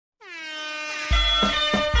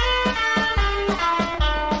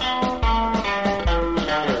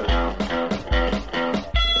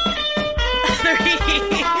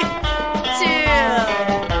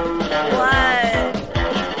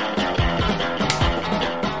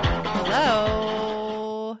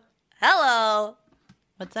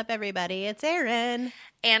What's up, everybody? It's Erin.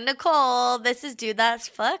 And Nicole. This is Dude That's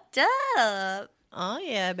Fucked Up. Oh,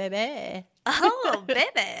 yeah, baby. Oh,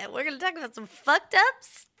 baby. We're going to talk about some fucked up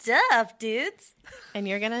stuff, dudes. And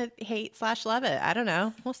you're going to hate/love it. I don't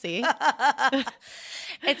know. We'll see.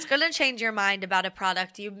 It's going to change your mind about a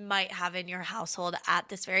product you might have in your household at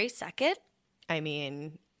this very second. I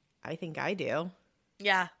mean, I think I do.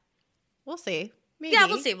 Yeah. We'll see. Maybe. Yeah,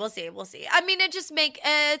 we'll see. I mean,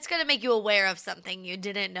 it's going to make you aware of something you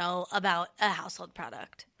didn't know about a household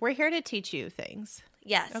product. We're here to teach you things.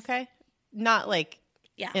 Yes. Okay? Not like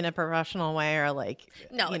Yeah. in a professional way or like,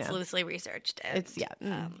 No, it's loosely researched. And, It's, yeah.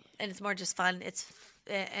 and it's more just fun. It's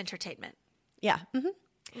entertainment. Yeah.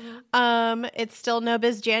 It's still No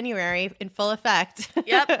Biz January in full effect.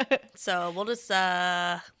 Yep. So we'll just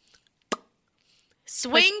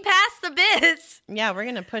swing past the biz. Yeah, we're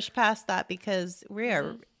going to push past that because we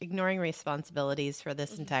are ignoring responsibilities for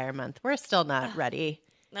this entire month. We're still not ready.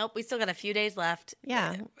 Nope, we still got a few days left.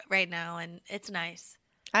 Yeah. Right now, and it's nice.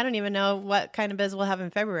 I don't even know what kind of biz we'll have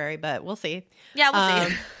in February, but we'll see. Yeah,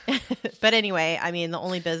 we'll see. But anyway, I mean, the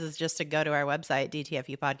only biz is just to go to our website,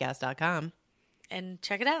 dtfupodcast.com. And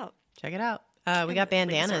check it out. Check it out. We got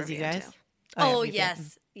bandanas, you guys. Too. Oh, Oh,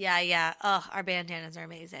 yes. Yeah. Oh, our bandanas are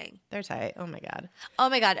amazing. They're tight. Oh, my God. Oh,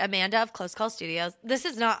 my God. Amanda of Close Call Studios. This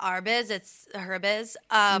is not our biz. It's her biz.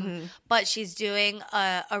 But she's doing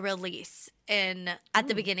a release at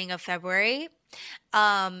the beginning of February.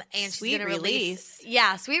 And she's Sweet going to release.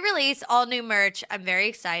 Yeah, sweet release. All new merch. I'm very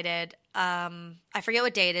excited. I forget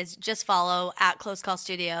what day it is. Just follow at Close Call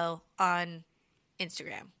Studio on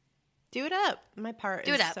Instagram. Do it up. My part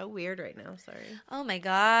Do is it up. so weird right now. Sorry. Oh my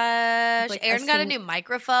gosh. Like, Erin I got a sing- new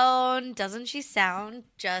microphone. Doesn't she sound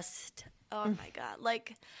just oh my God.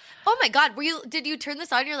 Like oh my God. Did you turn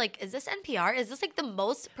this on? You're like, is this NPR? Is this like the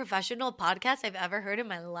most professional podcast I've ever heard in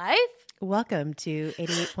my life? Welcome to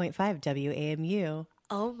 88.5 WAMU.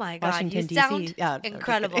 Oh my God. Washington, You D.C. sound Yeah, I'm just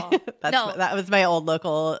incredible. kidding. No, That was my old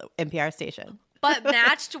local NPR station. but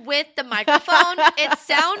matched with the microphone, it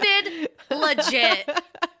sounded legit.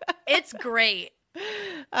 It's great.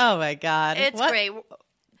 Oh, my God. It's What? great.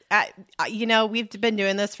 We've been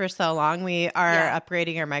doing this for so long. We are Yeah.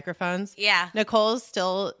 upgrading our microphones. Yeah. Nicole's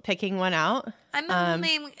still picking one out, I'm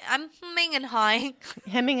humming and hawing.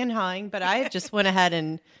 hemming and hawing, but I just went ahead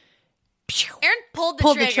and Erin pulled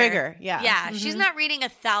the trigger. Yeah. Yeah. She's not reading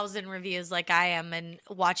 1,000 reviews like I am and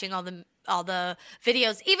watching all the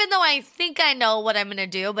videos, even though I think I know what I'm gonna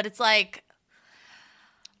do, but it's like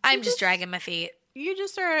I'm just dragging my feet. you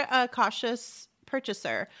just are a cautious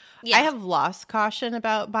purchaser. Yeah. I have lost caution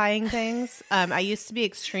about buying things. I used to be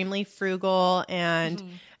extremely frugal, and I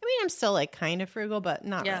mean, I'm still like kind of frugal, but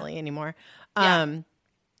not Yeah. really anymore. Yeah.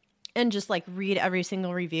 And just like read every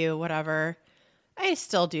single review, whatever. I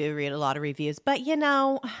still do read a lot of reviews, but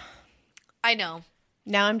now I know.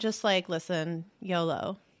 I'm just like, listen,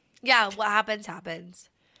 YOLO. Yeah, what happens.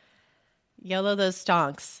 YOLO those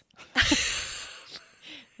stonks.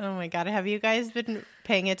 Oh my God. Have you guys been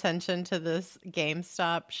paying attention to this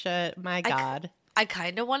GameStop shit? My God. I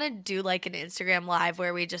kind of want to do like an Instagram live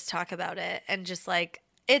where we just talk about it and just like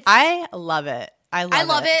it's I love it. I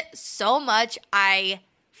love it so much. I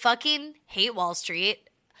fucking hate Wall Street.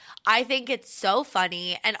 I think it's so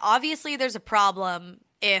funny. And obviously there's a problem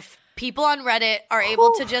if people on Reddit are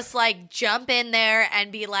able to just like jump in there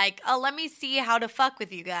and be like, oh, let me see how to fuck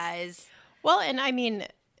with you guys. Well, and I mean,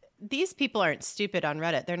 these people aren't stupid on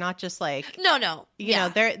Reddit. They're not just like, No. you know,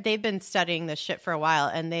 they've been studying this shit for a while,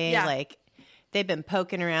 and they've been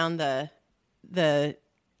poking around the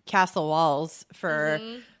castle walls for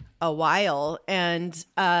a while. And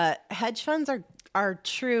hedge funds are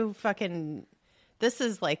true fucking. This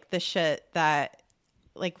is like the shit that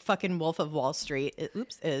like fucking Wolf of Wall Street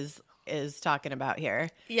is talking about here.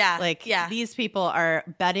 Yeah. Like these people are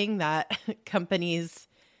betting that companies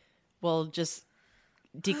will just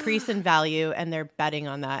decrease in value, and they're betting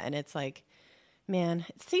on that. And it's like, man,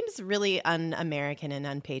 it seems really un-American and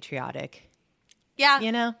unpatriotic. Yeah.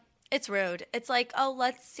 You know? It's rude. It's like, oh,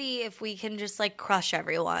 let's see if we can just like crush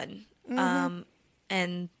everyone.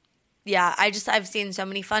 And yeah, I've seen so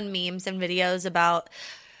many fun memes and videos about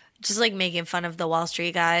just like making fun of the Wall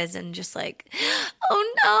Street guys and just like,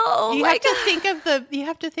 oh no. You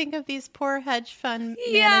have to think of these poor hedge fund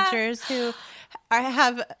managers who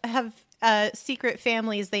have secret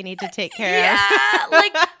families they need to take care of. Yeah,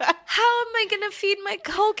 like how am I gonna feed my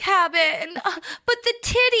coke habit? And but the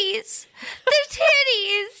titties.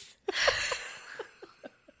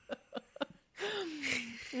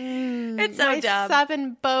 It's so My dumb.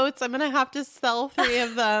 7 boats. I'm gonna have to sell 3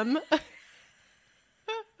 of them.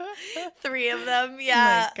 3 of them.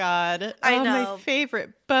 Yeah. My God. I know. My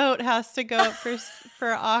favorite boat has to go up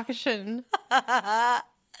for auction.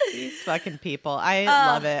 These fucking people. I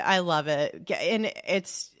love it. I love it. And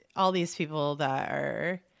it's all these people that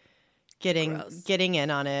are getting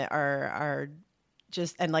in on it are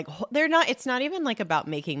just, and like they're not, it's not even like about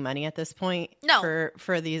making money at this point. No.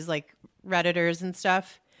 For these like Redditors and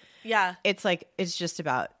stuff. Yeah. It's like, it's just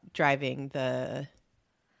about driving the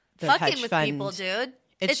fucking hedge with fund. people, dude.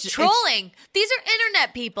 It's trolling. These are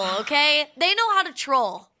internet people, okay? They know how to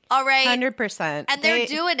troll, all right? 100%. And they're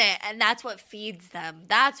doing it, and that's what feeds them.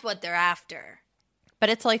 That's what they're after. But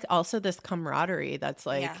it's like also this camaraderie that's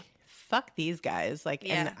like, fuck these guys. Like,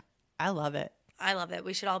 and I love it. I love it.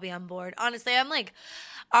 We should all be on board. Honestly, I'm like,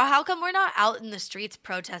 how come we're not out in the streets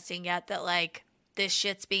protesting yet that like this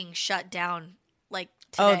shit's being shut down like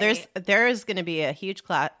today? Oh, there is going to be a huge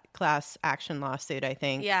class action lawsuit, I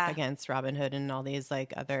think, against Robinhood and all these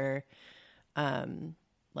like other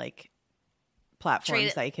like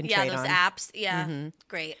platforms that you can trade on. Yeah, those apps. Yeah,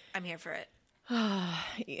 great. I'm here for it.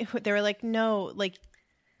 They were like, no, like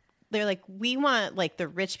they're like, we want like the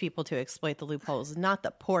rich people to exploit the loopholes, not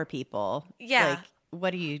the poor people. Yeah. Like,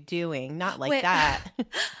 what are you doing? Not like that.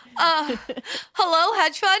 Hello,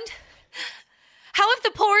 hedge fund? How have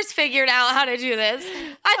the poors figured out how to do this?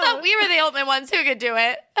 I thought we were the only ones who could do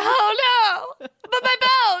it. Oh no! But my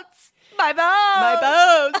boats! My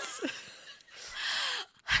boats!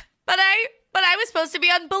 But I was supposed to be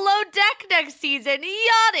on Below Deck next season,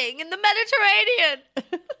 yachting in the Mediterranean.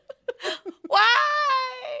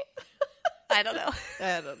 Why? I don't know.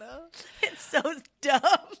 It's so dumb.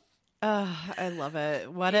 I love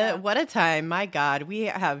it. What a time. My God, we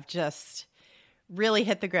have just really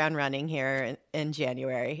hit the ground running here in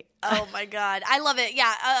January. Oh my God. I love it.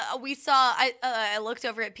 Yeah. We saw, I looked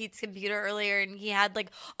over at Pete's computer earlier and he had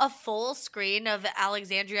like a full screen of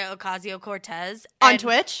Alexandria Ocasio-Cortez. On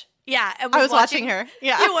Twitch? Yeah. And I was watching her.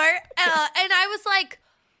 Yeah. You were. And I was like,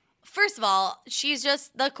 first of all, she's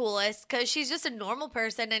just the coolest because she's just a normal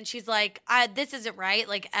person. And she's like, this isn't right.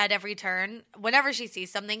 Like at every turn, whenever she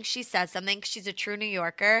sees something, she says something. She's a true New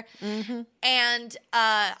Yorker. Mm-hmm. And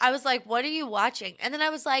I was like, what are you watching? And then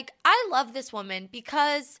I was like, I love this woman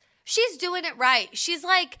because she's doing it right. She's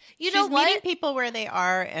like, you know what? She's meeting people where they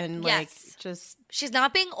are and like just. She's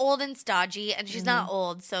not being old and stodgy, and she's not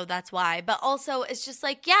old, so that's why. But also, it's just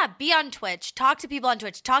like, yeah, be on Twitch. Talk to people on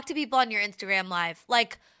Twitch. Talk to people on your Instagram Live.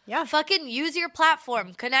 Like, fucking use your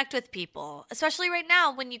platform. Connect with people. Especially right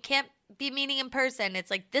now when you can't be meeting in person.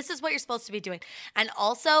 It's like, this is what you're supposed to be doing. And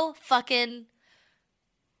also, fucking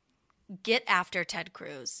get after Ted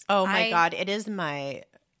Cruz. Oh, my God. It is my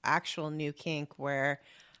actual new kink where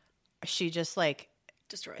she just, like,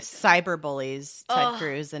 cyber bullies Ted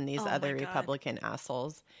Cruz and these other Republican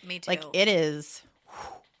assholes. Me too. Like, it is.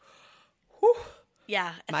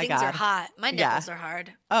 Yeah, my things God. are hot. My nipples are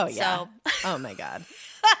hard. Oh, yeah. Oh, my God.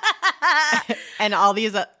 And all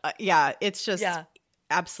these, it's just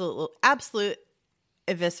absolute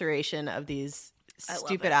evisceration of these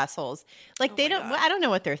stupid assholes. Like, I don't know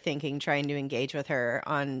what they're thinking trying to engage with her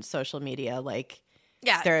on social media. Like,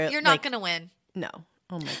 you're not going to win. No.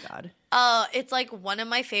 Oh, my God. It's like one of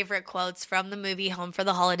my favorite quotes from the movie Home for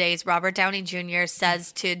the Holidays. Robert Downey Jr.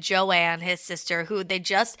 says to Joanne, his sister, who they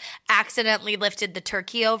just accidentally lifted the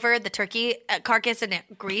turkey carcass and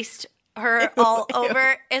it greased her all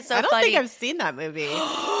over. It's so funny. I don't think I've seen that movie.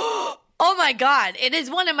 Oh my God. It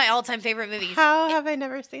is one of my all-time favorite movies. How have I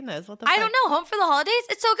never seen this? What the fuck? I don't know. Home for the Holidays?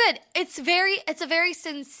 It's so good. It's a very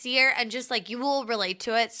sincere and just like you will relate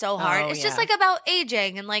to it so hard. It's just like about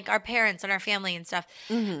aging and like our parents and our family and stuff.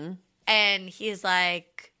 Mm-hmm. And he's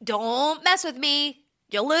like, don't mess with me.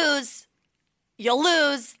 You'll lose.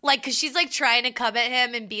 Like, cause she's like trying to come at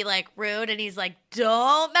him and be like rude. And he's like,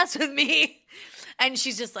 don't mess with me. And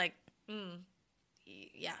she's just like,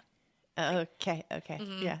 yeah. Okay.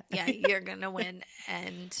 Mm-hmm. Yeah, you're going to win.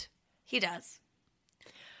 And he does.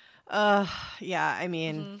 Yeah, I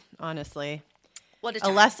mean, honestly. What a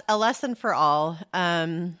time. A lesson for all.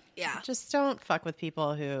 Yeah. Just don't fuck with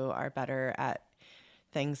people who are better at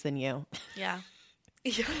things than you. Yeah.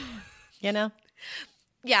 You know?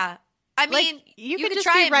 Yeah. I mean, like, you could can just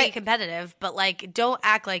try and be competitive, but like, don't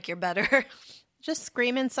act like you're better. Just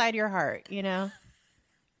scream inside your heart, you know?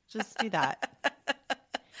 Just do that.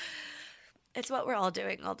 It's what we're all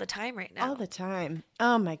doing all the time right now. All the time.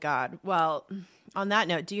 Oh, my God. Well, on that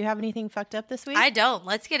note, do you have anything fucked up this week? I don't.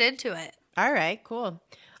 Let's get into it. All right, cool.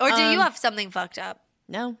 Or do you have something fucked up?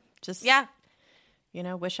 No, just,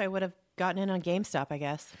 wish I would have gotten in on GameStop, I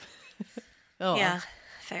guess. Yeah,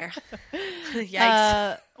 fair.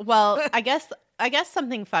 Yikes. Well, I guess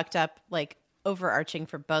something fucked up, like, overarching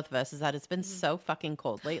for both of us is that it's been so fucking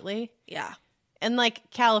cold lately. Yeah. And like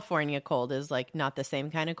California cold is like not the same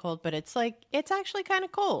kind of cold, but it's like it's actually kind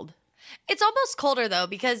of cold. It's almost colder though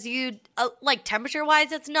because you like temperature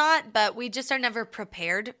wise it's not, but we just are never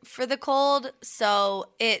prepared for the cold, so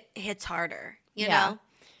it hits harder, you know.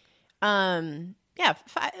 Yeah,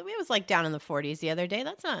 it was like down in the 40s the other day.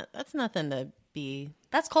 That's nothing to be.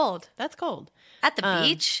 That's cold. That's cold. At the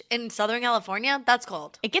beach in Southern California, that's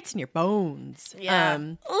cold. It gets in your bones.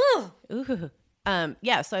 Yeah. Ooh.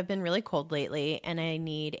 Yeah, so I've been really cold lately and I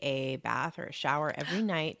need a bath or a shower every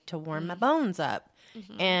night to warm my bones up.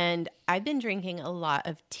 And I've been drinking a lot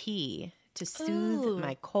of tea to soothe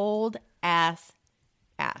my cold ass.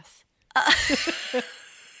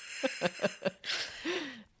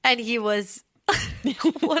 And he was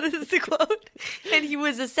what is the quote? And he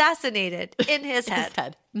was assassinated in his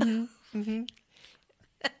head.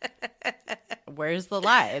 Where's the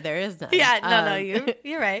lie? There is none. Yeah, no,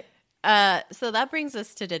 you're right. So that brings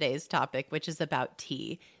us to today's topic, which is about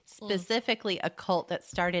tea, specifically a cult that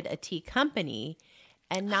started a tea company,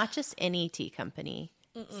 and not just any tea company,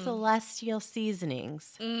 Celestial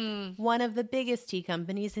Seasonings, one of the biggest tea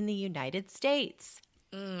companies in the United States.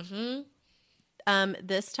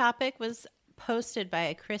 This topic was posted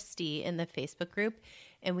by Christy in the Facebook group,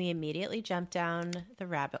 and we immediately jumped down the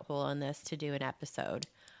rabbit hole on this to do an episode.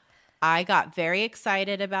 I got very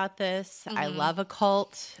excited about this. I love a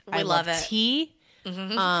cult. I love it. Tea.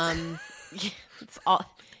 It's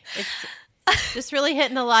just really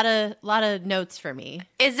hitting a lot of notes for me.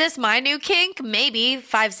 Is this my new kink? Maybe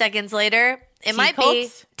 5 seconds later. It Tea might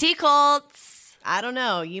cults? be. Tea cults. I don't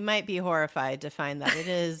know. You might be horrified to find that it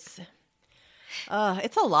is.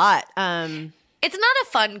 It's a lot. It's not a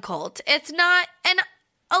fun cult. It's not, and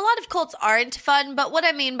a lot of cults aren't fun, but what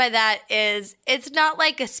I mean by that is it's not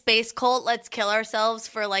like a space cult, let's kill ourselves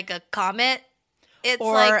for like a comet. It's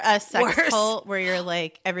or like a sex worse. cult where you're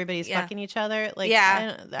like everybody's Yeah. fucking each other. Like,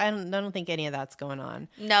 Yeah. I don't think any of that's going on.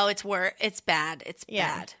 No, it's worse. It's bad. It's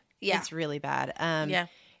bad. Yeah. It's really bad. Yeah.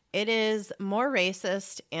 It is more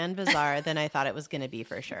racist and bizarre than I thought it was going to be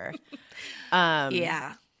for sure.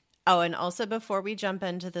 Yeah. Oh, and also before we jump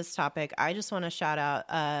into this topic, I just want to shout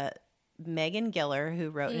out Megan Giller,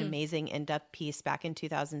 who wrote an amazing in-depth piece back in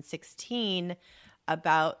 2016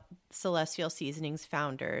 about Celestial Seasonings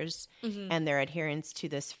founders and their adherence to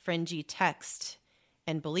this fringy text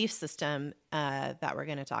and belief system that we're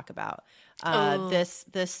going to talk about.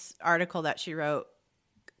 This article that she wrote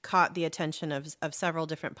caught the attention of several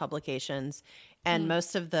different publications, and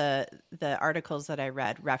most of the articles that I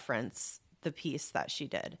read reference the piece that she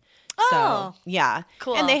did. Oh, so yeah,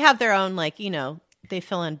 cool. And they have their own, like, you know, they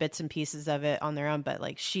fill in bits and pieces of it on their own, but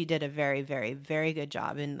like she did a very, very, very good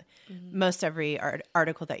job. And most every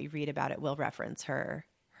article that you read about it will reference her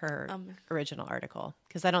original article,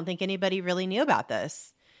 because I don't think anybody really knew about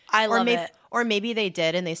this. I love it. Or maybe they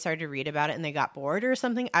did and they started to read about it and they got bored or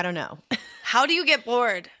something. I don't know. How do you get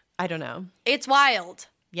bored? I don't know. It's wild.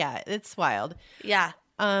 Yeah, it's wild. Yeah.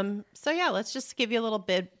 So yeah, let's just give you a little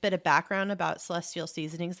bit of background about Celestial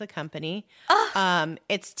Seasonings, the company.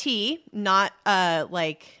 It's tea, not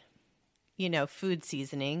like, you know, food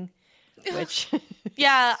seasoning, which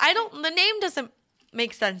Yeah, the name doesn't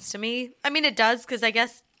make sense to me. I mean, it does, because I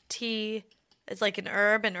guess tea is like an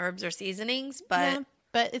herb and herbs are seasonings, but yeah,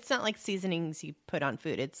 but it's not like seasonings you put on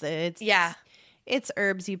food. It's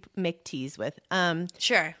herbs you make teas with.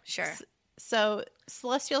 Sure. So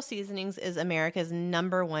Celestial Seasonings is America's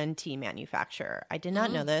 #1 tea manufacturer. I did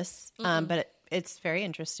not know this, but it's very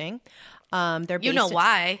interesting. They're You know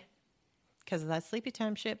why? Because of that Sleepy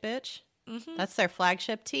Time shit, bitch. That's their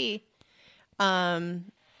flagship tea.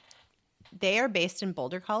 They are based in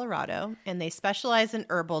Boulder, Colorado, and they specialize in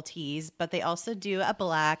herbal teas, but they also do a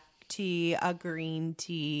black tea, a green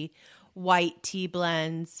tea, white tea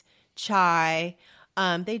blends, chai.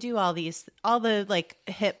 They do all the like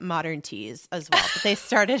hip modern teas as well. But they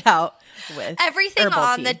started out with everything herbal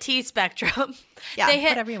on tea. the tea spectrum. Yeah, they hit,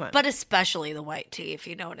 whatever you want. but especially the white tea, if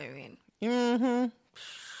you know what I mean. Mm-hmm.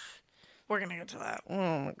 We're gonna get to that.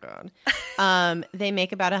 Oh my god. They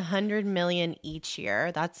make about 100 million each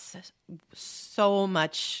year. That's so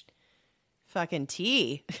much fucking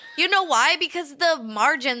tea. You know why? Because the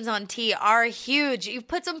margins on tea are huge. You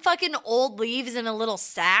put some fucking old leaves in a little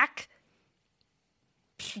sack.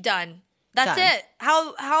 Done. That's Done. it.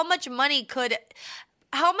 How much money could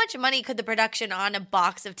the production on a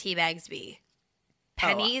box of tea bags be?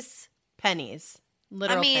 Pennies? Pennies.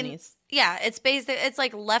 Literal pennies. Yeah, it's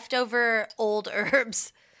like leftover old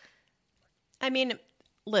herbs. I mean,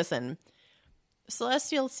 listen.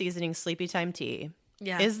 Celestial Seasoning Sleepy Time tea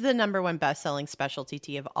Yeah. is the #1 best-selling specialty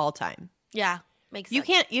tea of all time. Yeah, makes sense.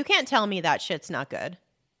 You can't tell me that shit's not good.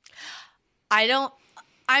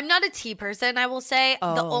 I'm not a tea person, I will say.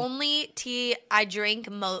 Oh. The only tea I drink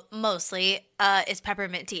mostly is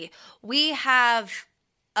peppermint tea. We have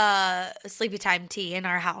sleepy time tea in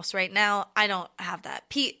our house right now. I don't have that.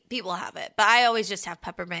 Pete will have it, but I always just have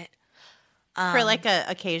peppermint. For like a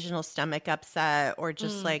occasional stomach upset or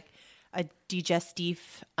just like a digestif.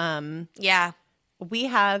 Yeah. We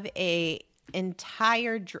have an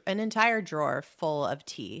entire drawer full of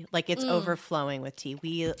tea. Like it's overflowing with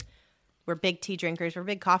tea. We're big tea drinkers. We're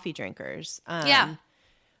big coffee drinkers.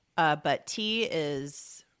 But tea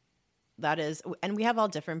is, and we have all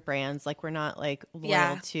different brands. Like we're not like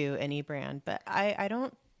loyal to any brand, but I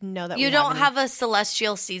don't know that you don't have a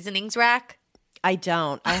Celestial Seasonings rack. I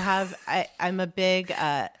don't. I'm a big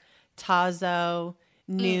Tazo,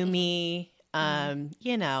 Numi,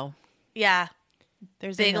 you know. Yeah.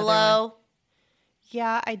 There's Bigelow.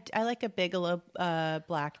 Yeah, I like a Bigelow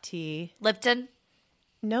black tea. Lipton?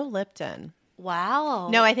 No Lipton. Wow.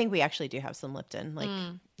 No, I think we actually do have some Lipton, like,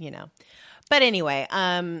 you know. But anyway,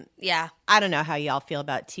 yeah. I don't know how y'all feel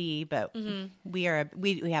about tea, but we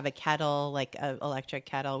have a kettle, like an electric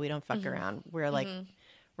kettle. We don't fuck around. We're like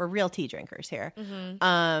we're real tea drinkers here.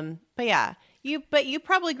 But yeah, you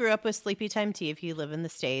probably grew up with sleepy time tea if you live in the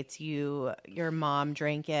States. Your mom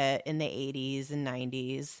drank it in the 80s and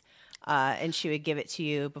 90s. And she would give it to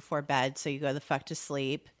you before bed so you go the fuck to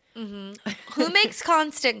sleep. Who makes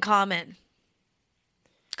Constant Common?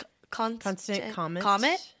 Constant Comment?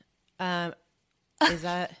 Comet? Is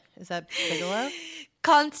that Bigelow?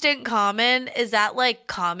 Constant Common, is that like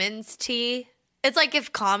Common's tea? It's like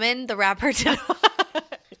if Common, the rapper,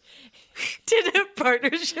 did a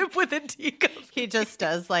partnership with a tea company. He just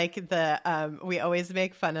does like we always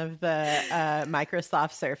make fun of the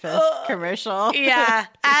Microsoft Surface commercial. Yeah,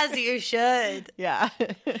 as you should. Yeah.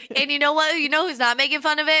 And you know what? You know who's not making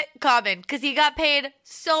fun of it? Common, because he got paid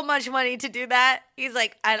so much money to do that. He's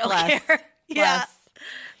like, I don't care. Yeah.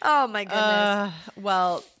 Oh my goodness.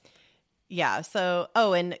 Well, yeah. So,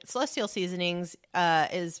 and Celestial Seasonings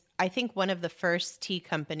is, I think, one of the first tea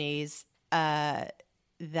companies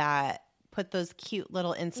that put those cute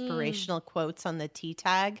little inspirational quotes on the tea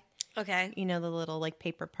tag. Okay. You know, the little like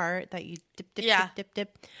paper part that you dip.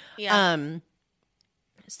 Yeah.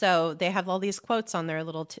 So they have all these quotes on their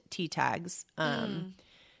little tea tags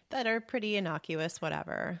that are pretty innocuous,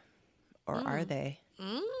 whatever. Or are they?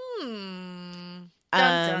 Dun,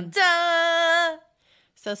 dun, dun.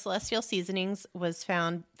 So Celestial Seasonings was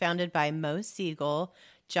founded by Mo Siegel,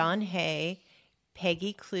 John Hay,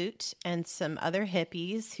 Peggy Clute, and some other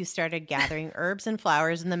hippies who started gathering herbs and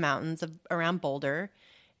flowers in the mountains around Boulder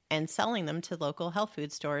and selling them to local health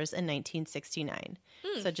food stores in 1969.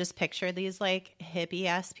 So just picture these like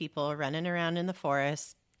hippie-ass people running around in the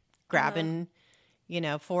forest, grabbing,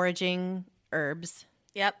 foraging herbs.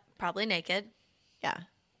 Yep, probably naked. Yeah.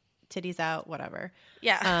 Titties out, whatever.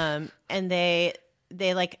 Yeah. And they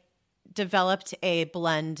like developed a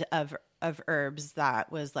blend of herbs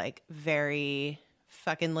that was like very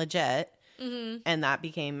fucking legit. And that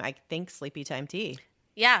became, I think, Sleepy Time tea.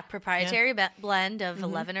 Yeah, proprietary blend of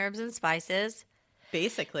 11 herbs and spices.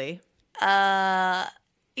 Basically. Yeah,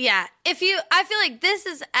 I feel like this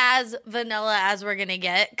is as vanilla as we're gonna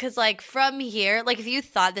get, because like from here, like if you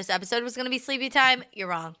thought this episode was gonna be Sleepy Time, you're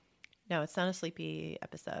wrong. No, it's not a sleepy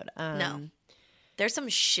episode. No, there's some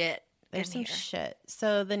shit. There's some shit.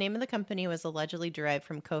 So the name of the company was allegedly derived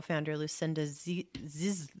from co-founder Lucinda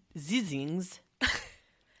Zizing's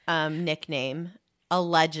nickname,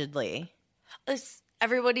 allegedly.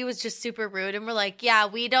 Everybody was just super rude, and we're like, yeah,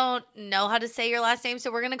 we don't know how to say your last name,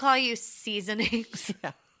 so we're going to call you Seasonings.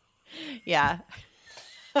 Yeah.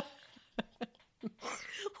 What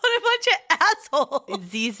a bunch of assholes.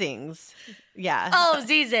 Zizings. Yeah. Oh,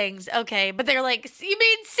 Zizings. Okay. But they're like, you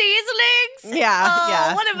mean seasonings? Yeah. Oh,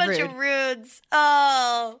 yeah. What a bunch of rudes.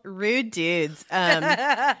 Oh. Rude dudes.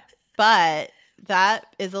 But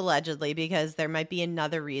that is allegedly because there might be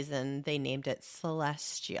another reason they named it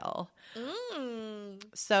Celestial.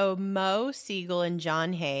 So Mo Siegel and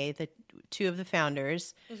John Hay, the two of the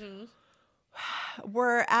founders,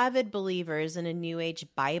 were avid believers in a New Age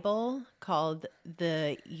Bible called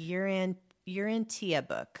the Urantia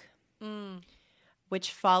Book,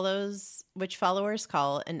 which followers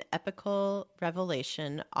call an epical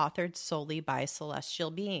revelation authored solely by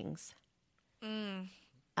celestial beings. Alien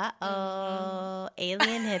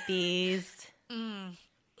hippies.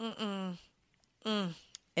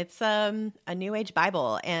 It's a New Age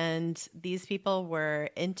Bible, and these people were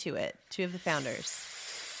into it. Two of the founders.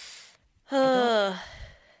 I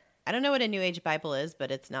don't know what a New Age Bible is,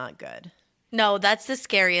 but it's not good. No, that's the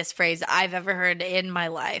scariest phrase I've ever heard in my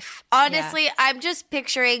life. Honestly, I'm just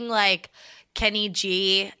picturing like Kenny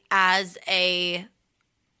G as a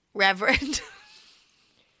reverend.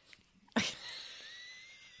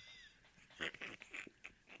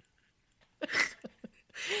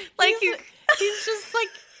 Like he's just like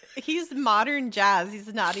he's modern jazz.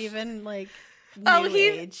 He's not even like new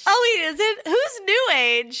age. Oh, he isn't. Who's new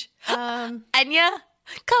age? Enya.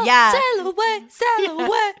 Come sail away, sail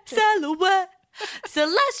away, sail away.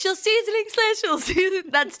 Celestial seasoning, celestial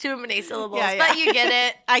seasoning. That's too many syllables, but you get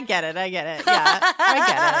it. I get it. Yeah, I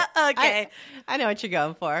get it. Okay. I know what you're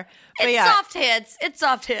going for. But it's soft hits. It's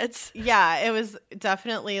soft hits. Yeah, it was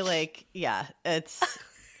definitely like, it's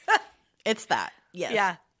that.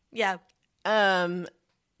 Yes. Yeah.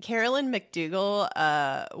 Carolyn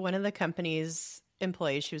McDougall, one of the company's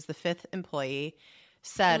employees, she was the 5th employee,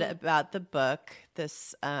 said about the book,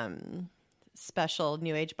 this special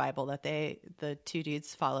New Age Bible that the two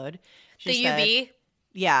dudes followed. She said, UB?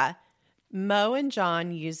 Yeah. Mo and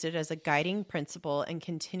John used it as a guiding principle and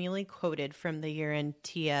continually quoted from the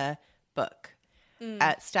Urantia book.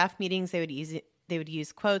 At staff meetings, they would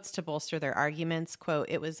use quotes to bolster their arguments. Quote,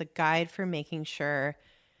 it was a guide for making sure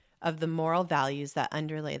of the moral values that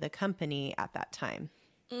underlay the company at that time.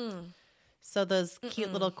 So those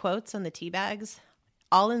cute little quotes on the tea bags,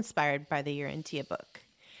 all inspired by the Urantia book.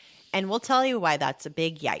 And we'll tell you why that's a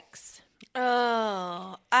big yikes.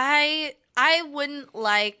 Oh, I wouldn't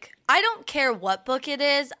like, I don't care what book it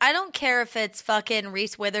is. I don't care if it's fucking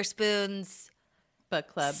Reese Witherspoon's book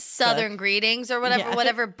club, Southern Greetings or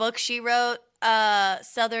whatever book she wrote,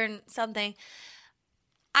 Southern something.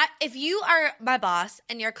 If you are my boss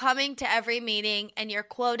and you're coming to every meeting and you're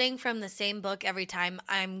quoting from the same book every time,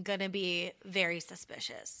 I'm going to be very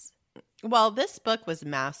suspicious. Well, this book was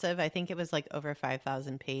massive. I think it was like over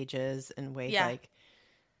 5,000 pages and weighed like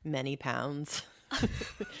many pounds.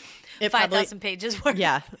 5,000 pages worth.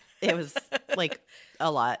 Yeah, it was like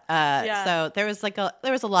a lot. So there was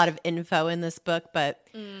a lot of info in this book, but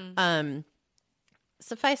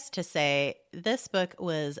suffice to say, this book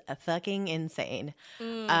was fucking insane.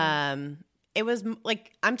 It was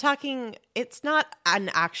like, I'm talking, it's not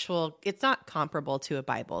comparable to a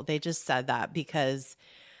Bible. They just said that because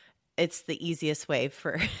it's the easiest way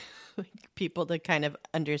for people to kind of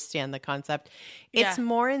understand the concept. It's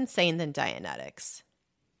more insane than Dianetics.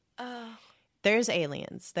 There's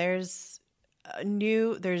aliens. There's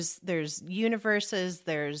there's universes.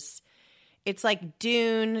 It's like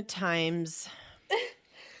Dune times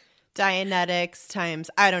Dianetics times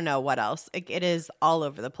I don't know what else. It is all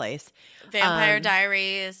over the place. Vampire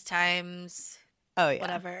Diaries times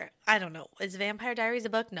whatever. I don't know. Is Vampire Diaries a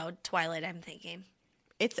book? No, Twilight. I'm thinking.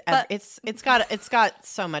 It's got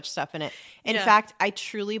so much stuff in it. In fact, I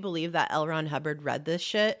truly believe that L. Ron Hubbard read this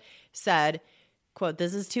shit, said, quote,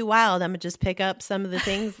 this is too wild. I'm going to just pick up some of the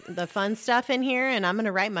things, the fun stuff in here, and I'm going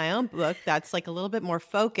to write my own book that's like a little bit more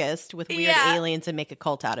focused with weird aliens and make a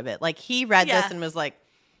cult out of it. Like he read this and was like,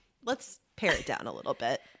 let's pare it down a little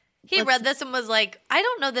bit. He read this and was like, I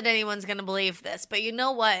don't know that anyone's going to believe this, but you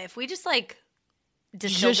know what? If we just like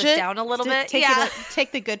distill this down a little bit.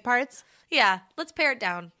 Take the good parts. Yeah, let's pare it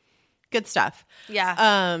down. Good stuff.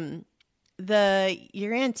 Yeah. The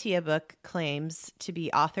Urantia book claims to be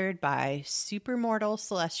authored by supermortal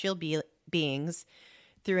celestial beings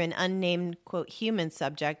through an unnamed, quote, human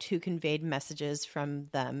subject who conveyed messages from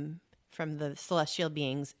the celestial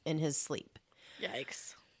beings in his sleep.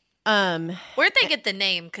 Yikes. Where'd they get the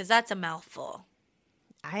name? Because that's a mouthful.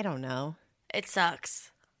 I don't know. It sucks.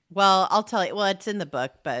 Well, I'll tell you. Well, it's in the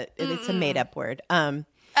book, but it's a made-up word.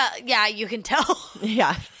 Yeah, you can tell.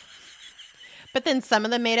 Yeah. But then some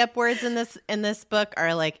of the made-up words in this book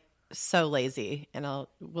are like so lazy, and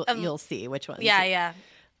you'll see which ones. Yeah.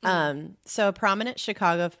 So a prominent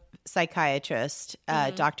Chicago psychiatrist,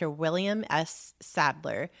 Dr. William S.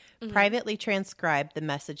 Sadler, privately transcribed the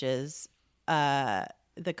messages, the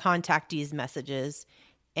contactees' messages,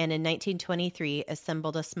 and in 1923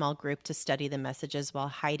 assembled a small group to study the messages while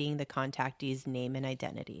hiding the contactee's name and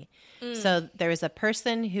identity. So there was a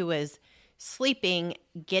person who was sleeping,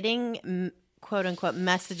 getting quote-unquote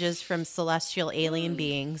messages from celestial alien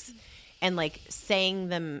beings and like saying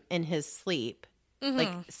them in his sleep,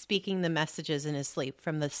 like speaking the messages in his sleep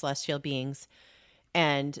from the celestial beings.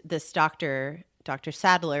 And this Dr.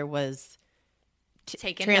 Sadler was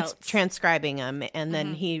taking notes, transcribing them, and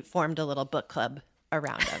then he formed a little book club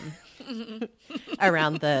around him,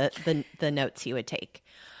 around the notes he would take.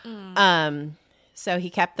 So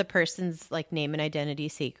he kept the person's like name and identity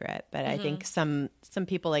secret, but I think some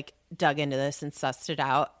people like dug into this and sussed it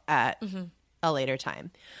out at a later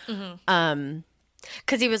time.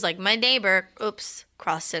 Because he was like, my neighbor, oops,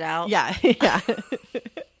 crossed it out. Yeah, yeah.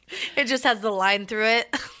 It just has the line through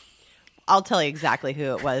it. I'll tell you exactly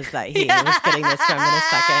who it was that he was getting this from in a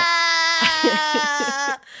second.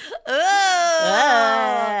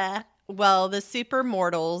 Well, the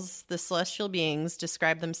supermortals, the celestial beings,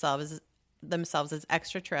 describe themselves as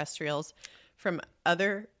extraterrestrials from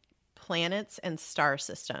other planets and star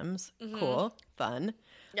systems. Mm-hmm. Cool. Fun.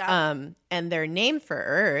 Yeah. And their name for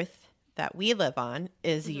Earth that we live on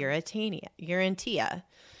is Urantia.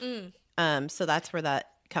 So that's where that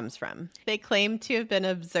comes from. They claim to have been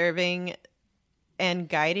observing and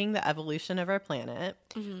guiding the evolution of our planet.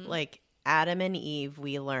 Mm-hmm. Like Adam and Eve,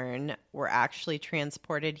 we learn, were actually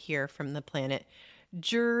transported here from the planet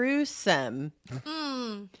Jerusalem.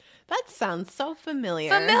 That sounds so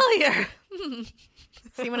familiar.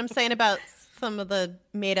 See what I'm saying about some of the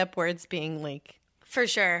made-up words being like... For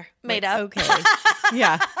sure. Made up. Okay.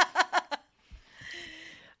 Yeah.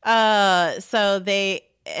 So they...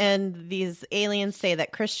 And these aliens say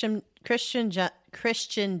that Christendom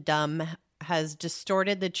has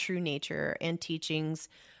distorted the true nature and teachings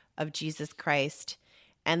of Jesus Christ,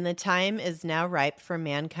 and the time is now ripe for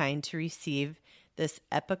mankind to receive this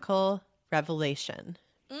epical revelation.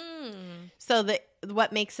 So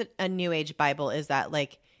what makes it a New Age Bible is that,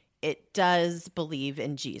 like, it does believe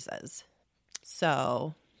in Jesus.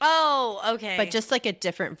 So... Oh, okay. But just like a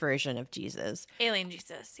different version of Jesus. Alien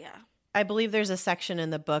Jesus, yeah. I believe there's a section in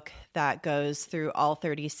the book that goes through all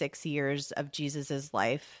 36 years of Jesus's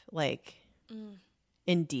life, like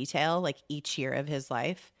in detail, like each year of his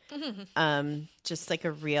life. Just like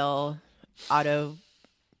a real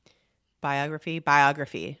biography,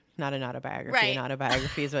 not an autobiography. Right. An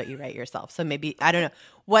autobiography is what you write yourself. So maybe, I don't know.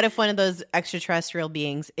 What if one of those extraterrestrial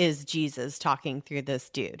beings is Jesus talking through this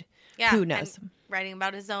dude? Yeah. Who knows? Writing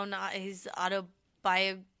about his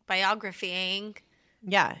autobiographying.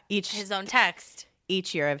 Yeah, his own text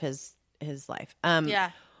each year of his life. Yeah.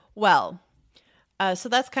 Well, so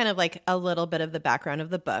that's kind of like a little bit of the background of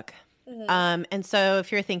the book. Mm-hmm. And so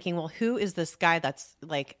if you're thinking, well, who is this guy that's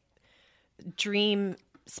like dream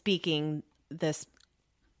speaking this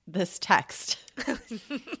text?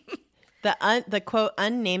 The quote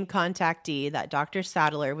unnamed contactee that Dr.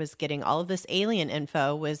 Sadler was getting all of this alien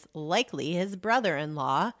info was likely his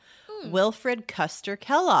brother-in-law, Wilfred Custer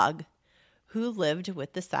Kellogg, who lived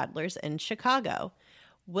with the Sadlers in Chicago.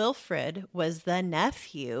 Wilfred was the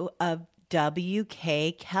nephew of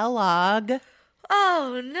W.K. Kellogg.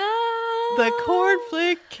 Oh, no. The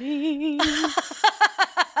Cornflake King.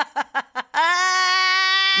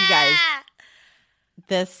 You guys,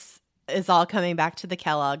 this is all coming back to the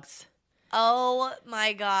Kellogg's. Oh,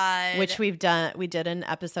 my God. Which we did an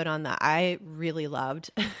episode on that I really loved.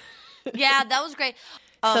 Yeah, that was great.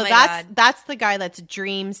 Oh, so my God. That's the guy that's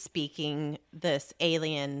dream speaking this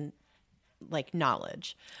alien like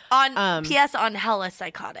knowledge. On PS on hella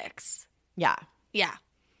psychotics. Yeah. Yeah.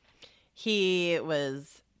 He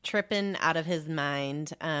was tripping out of his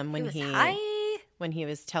mind when he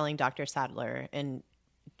was telling Dr. Sadler and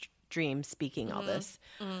dream speaking all this.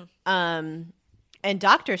 And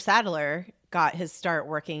Dr. Sadler got his start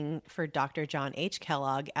working for Dr. John H.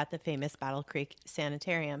 Kellogg at the famous Battle Creek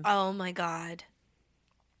Sanitarium. Oh, my God.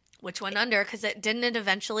 Which went under? Because didn't it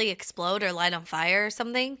eventually explode or light on fire or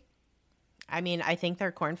something? I mean, I think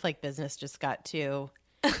their cornflake business just got too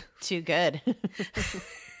good.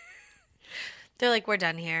 They're like, we're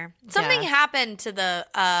done here. Something happened to the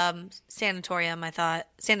sanatorium, I thought.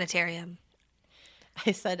 Sanitarium.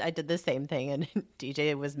 I said I did the same thing, and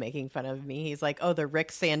DJ was making fun of me. He's like, oh, the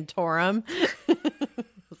Rick Santorum.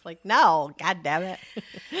 It's like, no, God damn it.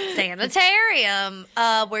 Sanitarium,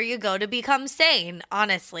 where you go to become sane,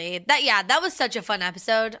 honestly. That was such a fun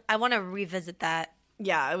episode. I want to revisit that.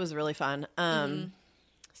 Yeah, it was really fun.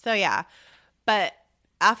 So, yeah. But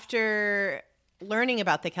after learning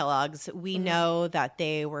about the Kellogg's, we know that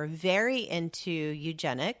they were very into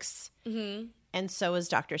eugenics, and so was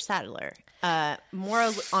Dr. Sadler.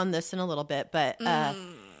 More on this in a little bit, but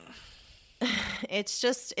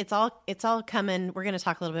it's all coming. We're going to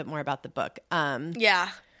talk a little bit more about the book. Yeah.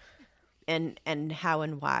 And how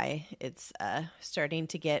and why it's starting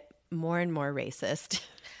to get more and more racist.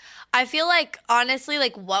 I feel like, honestly,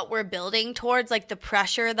 like what we're building towards, like the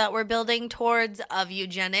pressure that we're building towards of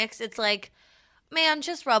eugenics, it's like, man,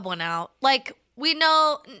 just rub one out. Like, we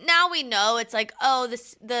know it's like, oh,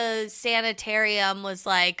 the sanitarium was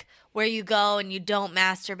like where you go and you don't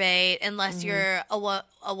masturbate unless you're a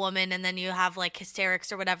woman, and then you have like hysterics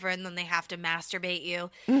or whatever, and then they have to masturbate you.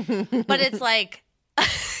 But it's like,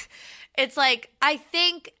 I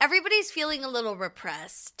think everybody's feeling a little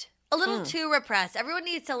repressed. a little too repressed. Everyone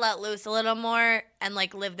needs to let loose a little more and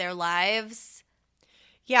like live their lives.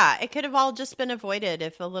 Yeah, it could have all just been avoided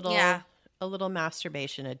if a little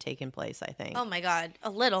masturbation had taken place, I think. Oh my God, a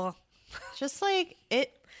little. Just like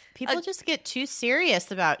people just get too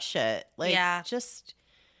serious about shit. Like, just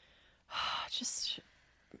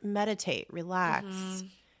meditate, relax,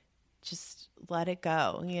 just let it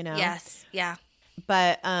go, you know? Yes. Yeah.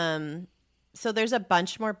 But, so there's a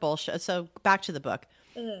bunch more bullshit. So back to the book.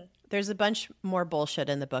 There's a bunch more bullshit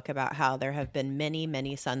in the book about how there have been many,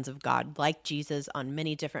 many sons of God like Jesus on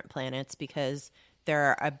many different planets because there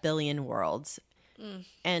are a billion worlds.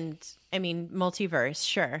 And I mean, multiverse,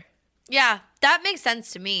 sure. Yeah, that makes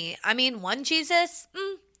sense to me. I mean, one Jesus,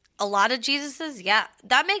 a lot of Jesuses, yeah,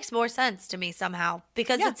 that makes more sense to me somehow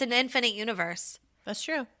because it's an infinite universe. That's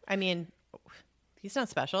true. I mean, he's not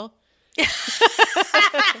special.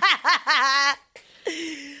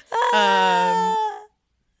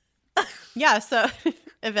 Yeah, so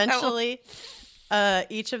eventually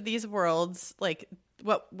each of these worlds, like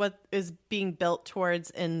what is being built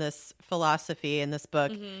towards in this philosophy in this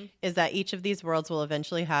book is that each of these worlds will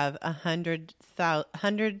eventually have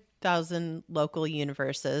 100,000 local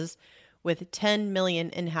universes with 10 million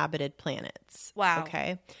inhabited planets. Wow.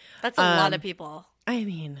 Okay. That's a lot of people. I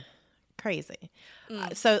mean, crazy.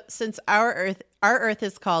 So since our Earth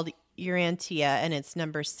is called Urantia and it's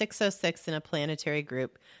number 606 in a planetary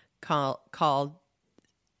group called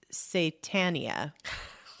Satania.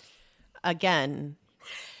 Again,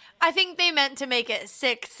 I think they meant to make it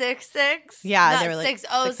 666. Yeah, they were like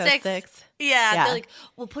 606. Yeah, they're like,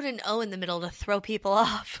 we'll put an O in the middle to throw people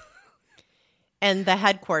off. And the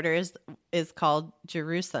headquarters is called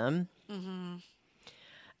Jerusalem.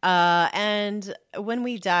 And when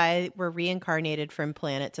we die, we're reincarnated from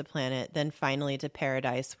planet to planet, then finally to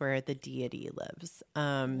paradise where the deity lives.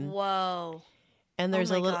 Whoa. And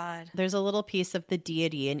there's there's a little piece of the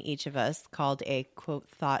deity in each of us called a, quote,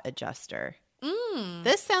 thought adjuster.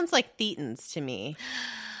 This sounds like thetans to me.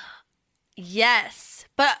 Yes.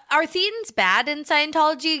 But are thetans bad in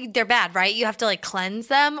Scientology? They're bad, right? You have to like cleanse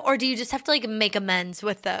them, or do you just have to like make amends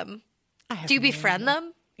with them? Do you befriend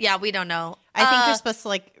them? Yeah, we don't know. I think you're supposed to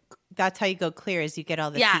like, that's how you go clear is you get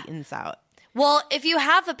all the thetans out. Well, if you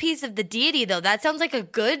have a piece of the deity though, that sounds like a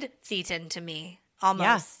good thetan to me.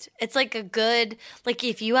 Almost. Yeah. It's like a good, like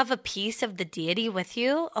if you have a piece of the deity with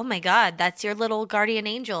you, oh my God, that's your little guardian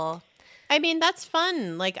angel. I mean, that's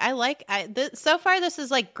fun. Like, so far this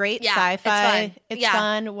is like great sci-fi. It's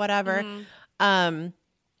fun, whatever. And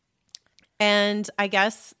I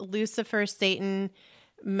guess Lucifer, Satan,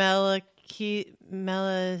 Melchizedek,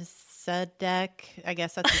 I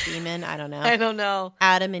guess that's a demon. I don't know. I don't know.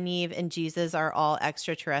 Adam and Eve and Jesus are all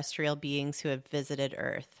extraterrestrial beings who have visited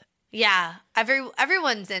Earth. Yeah,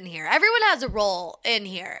 everyone's in here. Everyone has a role in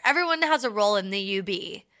here. Everyone has a role in the UB.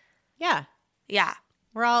 Yeah. Yeah.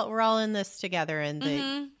 We're all in this together in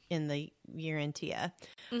the Urantia.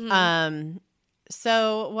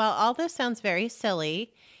 So while all this sounds very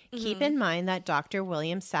silly, keep in mind that Dr.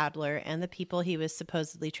 William Sadler and the people he was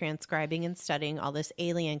supposedly transcribing and studying all this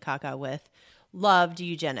alien caca with loved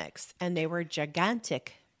eugenics, and they were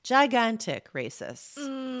gigantic racists.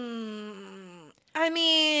 I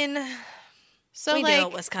mean, so we knew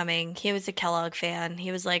it was coming. He was a Kellogg fan.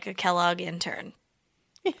 He was like a Kellogg intern.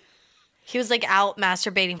 He was like out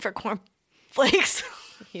masturbating for cornflakes.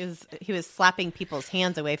 He was slapping people's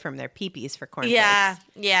hands away from their peepees for cornflakes.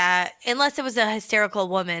 Yeah. Unless it was a hysterical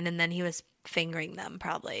woman, and then he was fingering them,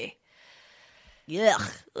 probably.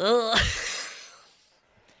 Ugh.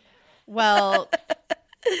 Well,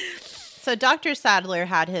 so Dr. Sadler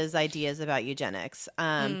had his ideas about eugenics,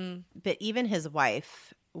 but even his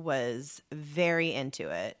wife was very into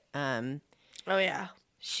it. Oh yeah.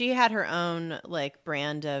 She had her own like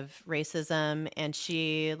brand of racism, and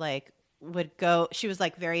she like would go. She was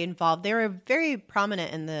like very involved. They were very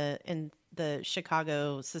prominent in the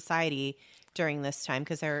Chicago society during this time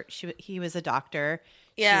because he was a doctor.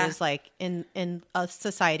 Yeah. She was like in a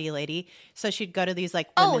society lady, so she'd go to these like.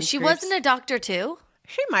 Oh, she groups. wasn't a doctor too.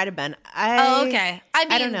 She might have been. Okay. I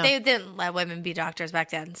mean, don't know. They didn't let women be doctors back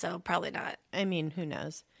then, so probably not. I mean, who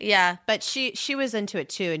knows? Yeah. But she was into it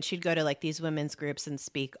too, and she'd go to like these women's groups and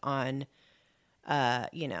speak on, on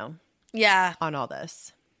all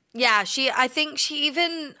this. Yeah, I think she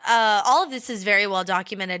even, all of this is very well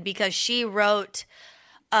documented because she wrote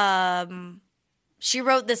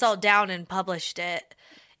this all down and published it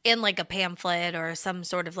in like a pamphlet or some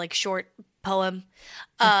sort of like short poem.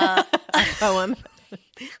 A poem.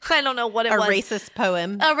 I don't know what it was. A racist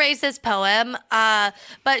poem. A racist poem.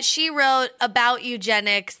 But she wrote about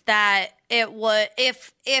eugenics that it would,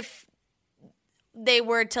 if they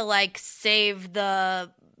were to like save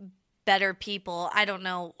the better people, I don't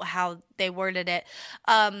know how they worded it,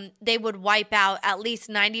 they would wipe out at least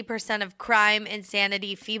 90% of crime,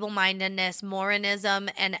 insanity, feeble-mindedness, Morinism,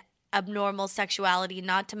 and abnormal sexuality,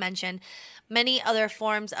 not to mention many other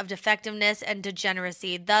forms of defectiveness and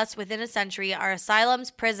degeneracy. Thus, within a century, our asylums,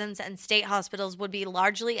 prisons, and state hospitals would be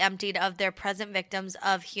largely emptied of their present victims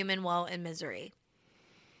of human woe and misery.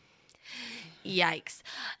 Yikes.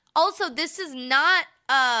 Also, this is not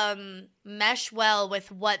mesh well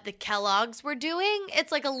with what the Kellogg's were doing.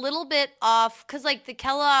 It's like a little bit off because like the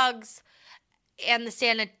Kellogg's and the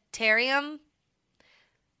sanitarium,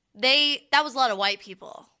 that was a lot of white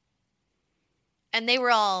people. And they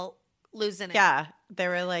were all losing it. Yeah. They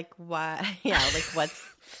were like, why? Yeah, like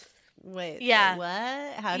wait, yeah.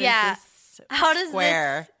 What? How does this How does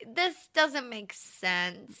square? This doesn't make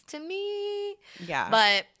sense to me. Yeah.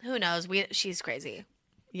 But who knows? She's crazy.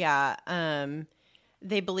 Yeah.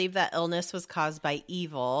 They believe that illness was caused by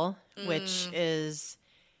evil, which is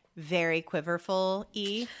very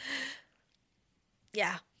Quiverful-y.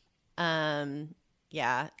 Yeah.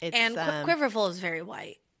 Yeah. It's, and Quiverful is very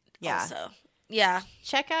white. Yeah. Also. Yeah.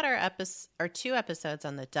 Check out our 2 episodes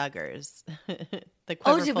on the Duggars. The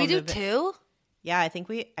Quiverful did we do movement. 2? Yeah, I think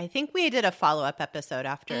we did a follow-up episode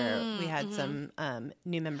after we had some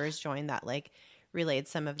new members join that like relayed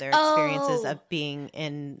some of their experiences of being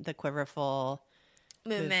in the Quiverful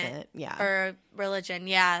movement. Yeah. Or religion.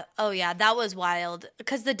 Yeah. Oh, yeah. That was wild.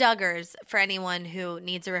 Because the Duggars, for anyone who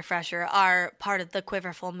needs a refresher, are part of the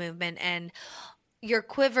Quiverful movement. And your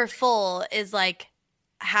Quiverful is like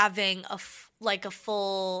having a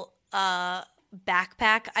full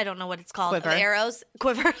backpack. I don't know what it's called. Quiver. Of arrows.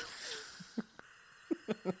 Quiver.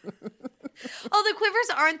 Oh, the quivers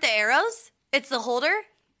aren't the arrows? It's the holder?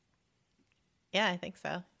 Yeah, I think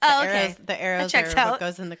so. Oh, okay. The arrows checks are out. what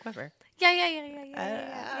goes in the quiver. Yeah.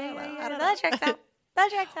 I don't know. That checks out. That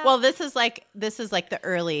checks out. Well, this is like the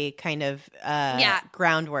early kind of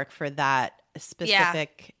groundwork for that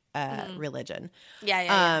specific religion.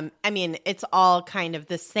 Yeah. I mean, it's all kind of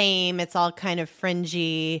the same. It's all kind of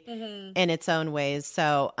fringy in its own ways.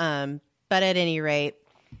 So, but at any rate,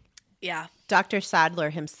 yeah. Dr. Sadler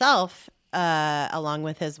himself, along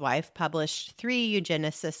with his wife, published 3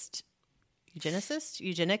 eugenicist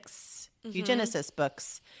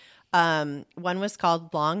books. One was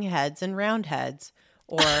called Long Heads and Round Heads,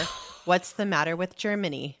 or What's the Matter with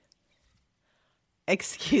Germany?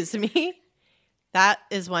 Excuse me? That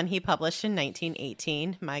is one he published in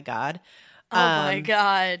 1918. My God. Oh, my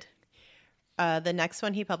God. The next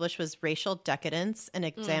one he published was Racial Decadence, an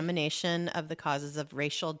examination of the causes of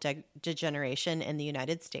racial degeneration in the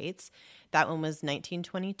United States. That one was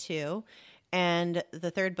 1922. And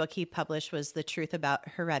the third book he published was The Truth About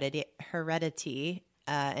Heredity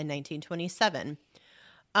in 1927.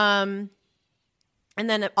 And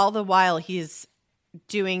then all the while he's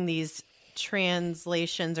doing these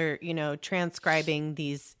translations or, transcribing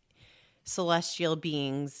these celestial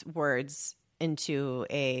beings' words into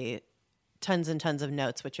tons and tons of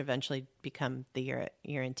notes, which eventually become the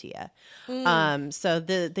Urantia. So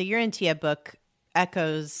the Urantia book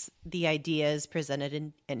echoes the ideas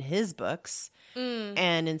presented in his books.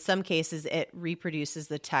 And in some cases, it reproduces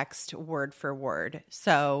the text word for word.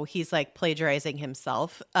 So he's like plagiarizing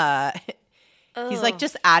himself. He's like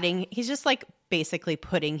he's just like basically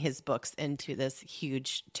putting his books into this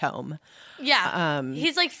huge tome. Yeah.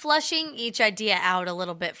 He's like fleshing each idea out a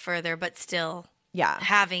little bit further, but still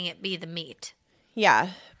having it be the meat. Yeah.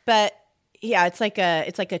 But yeah, it's like a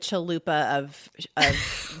chalupa of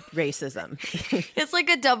racism. It's like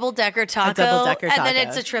a double-decker taco. And then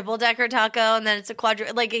it's a triple-decker taco, and then it's a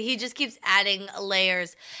like he just keeps adding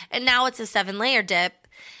layers. And now it's a 7-layer dip,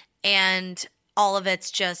 and all of it's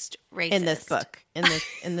just racist. In this book, in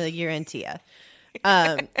the Urantia.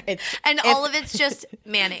 All of it's just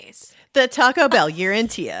mayonnaise. The Taco Bell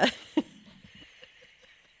Urantia.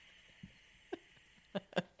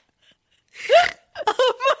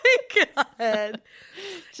 Oh my God.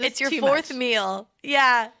 It's your 4th meal.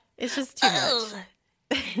 Yeah. It's just too much.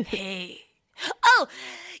 Hey. Oh,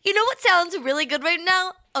 you know what sounds really good right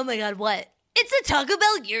now? Oh my God, what? It's a Taco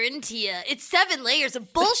Bell Urantia. It's 7 layers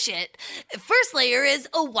of bullshit. First layer is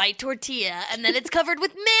a white tortilla, and then it's covered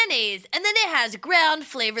with mayonnaise, and then it has ground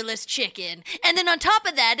flavorless chicken, and then on top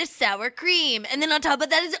of that is sour cream, and then on top of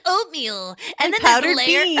that is oatmeal, and then powdered there's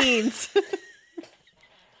a layer beans.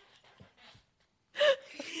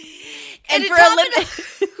 And for a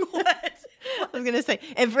what? I was gonna say,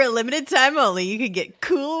 and for a limited time only, you can get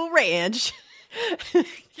Cool Ranch,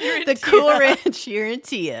 the Cool Ranch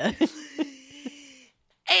Urantia.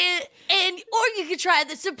 Or you could try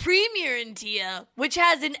the Supreme Urantia, which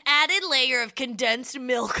has an added layer of condensed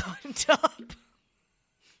milk on top.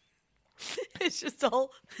 It's just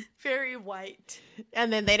all very white.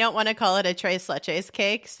 And then they don't want to call it a Tres Leches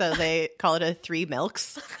cake, so they call it a Three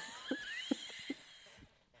Milks.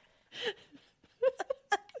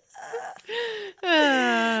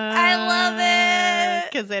 I love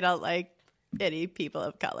it. Because they don't like any people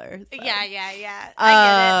of color. So. Yeah. I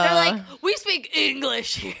get it. They're like, we speak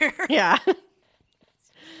English here. Yeah.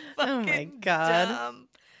 Oh my God. Dumb.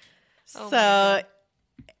 So,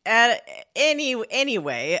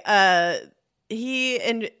 anyway,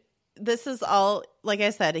 and this is all, like I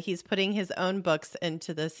said, he's putting his own books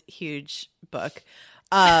into this huge book.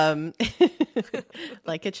 Like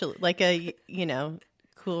a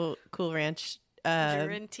Cool Ranch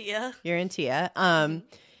Urantia.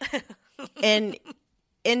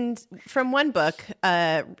 And from one book,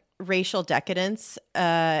 Racial Decadence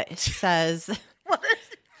says what a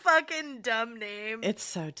fucking dumb name. It's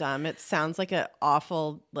so dumb. It sounds like an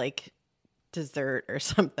awful like dessert or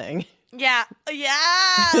something. Yeah.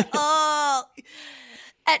 Oh,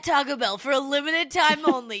 at Taco Bell for a limited time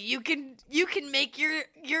only, you can make your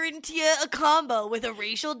Urantia a combo with a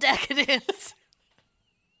Racial Decadence.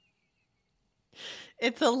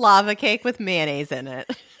 It's a lava cake with mayonnaise in it.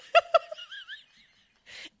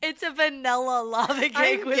 It's a vanilla lava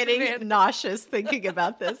cake. I'm getting nauseous thinking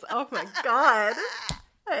about this. Oh my God.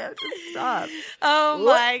 I have to stop. Oh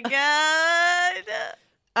my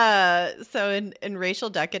God. So in Racial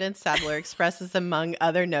Decadence, Sadler expresses, among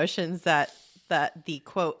other notions, that the,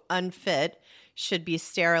 quote, unfit should be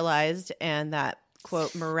sterilized and that,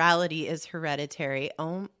 quote, morality is hereditary.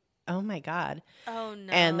 Oh my God. Oh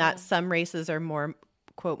no. And that some races are more,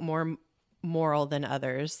 quote, more moral than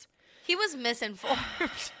others. He was misinformed.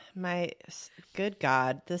 My good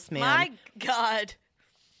God, this man. My God.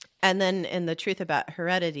 And then in The Truth About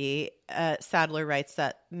Heredity, Sadler writes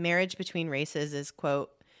that marriage between races is, quote,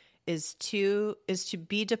 is to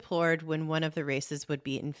be deplored when one of the races would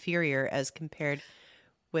be inferior as compared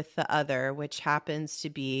with the other, which happens to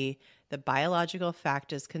be the biological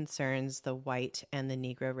fact as concerns the white and the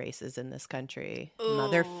Negro races in this country. Ooh,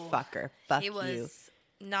 motherfucker. Fuck you. He was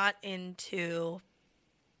not into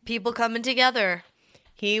people coming together.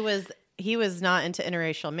 He was not into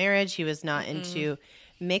interracial marriage. He was not into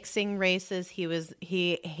mixing races.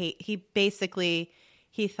 He basically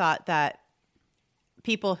thought that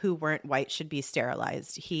people who weren't white should be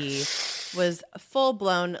sterilized. He was full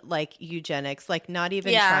blown like eugenics, like not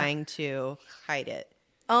even trying to hide it.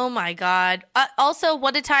 Oh my God. Also,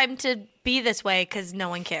 what a time to be this way because no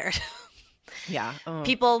one cared. Yeah.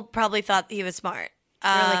 People probably thought he was smart.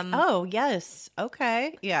 Like, oh, yes.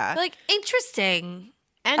 Okay. Yeah. Like, interesting.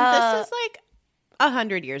 And this is like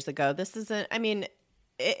 100 years ago. This isn't, I mean,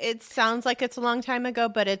 it sounds like it's a long time ago,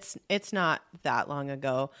 but it's not that long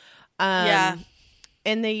ago. Yeah.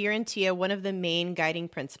 In the Urantia, one of the main guiding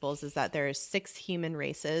principles is that there are 6 human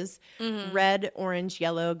races, red, orange,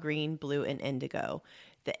 yellow, green, blue, and indigo.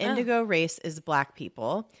 The indigo race is black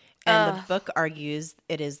people, and the book argues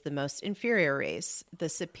it is the most inferior race.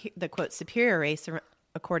 The quote, superior race,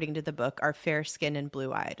 according to the book, are fair-skinned and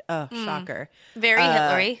blue-eyed. Oh, shocker. Very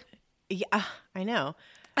Hillary. Yeah, I know.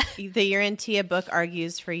 The Urantia book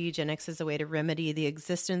argues for eugenics as a way to remedy the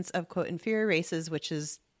existence of, quote, inferior races,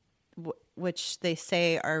 which they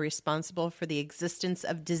say are responsible for the existence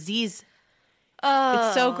of disease.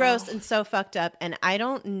 It's so gross and so fucked up. And I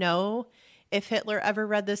don't know if Hitler ever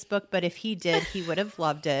read this book, but if he did, he would have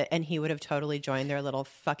loved it, and he would have totally joined their little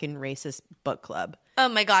fucking racist book club. Oh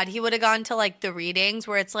my God, he would have gone to like the readings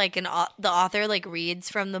where it's like the author like reads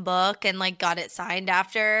from the book and like got it signed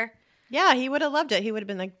after. Yeah, he would have loved it. He would have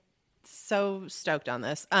been like so stoked on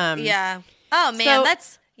this. Yeah. Oh man,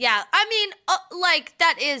 that's yeah. I mean, like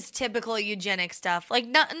that is typical eugenic stuff. Like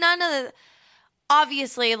none of the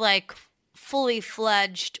obviously like fully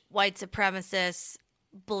fledged white supremacists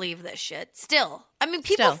believe this shit still. I mean,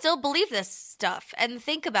 people still believe this stuff and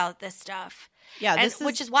think about this stuff. Yeah,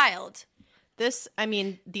 which is wild.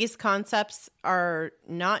 These concepts are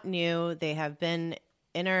not new. They have been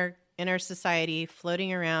in our society,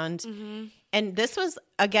 floating around. And this was,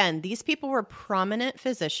 again, these people were prominent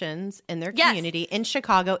physicians in their community in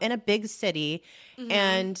Chicago, in a big city.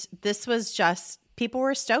 And this was just, people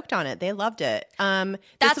were stoked on it. They loved it.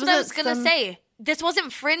 That's what I was going to say. This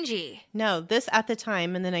wasn't fringy. No, this at the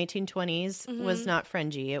time in the 1920s was not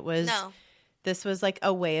fringy. It was, this was like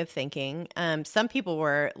a way of thinking. Some people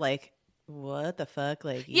were like, what the fuck?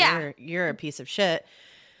 Like, you're a piece of shit.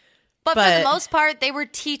 But for the most part, they were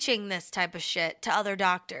teaching this type of shit to other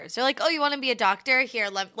doctors. They're like, oh, you want to be a doctor? Here,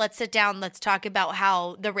 let's sit down. Let's talk about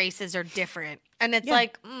how the races are different. And it's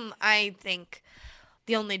like, I think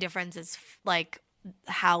the only difference is like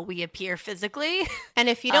how we appear physically. And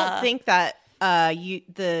if you don't think that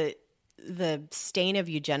the stain of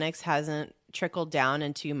eugenics hasn't trickled down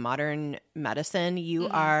into modern medicine, you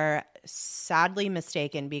are sadly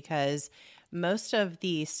mistaken, because most of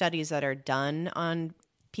the studies that are done on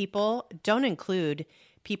people don't include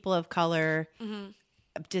people of color,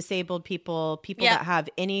 disabled people that have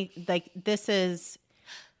any, like, this is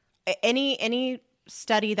any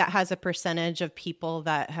study that has a percentage of people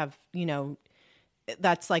that have, you know,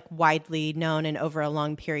 that's like widely known and over a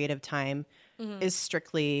long period of time is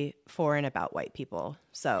strictly for and about white people.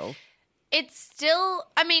 So it's still,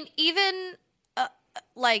 I mean, even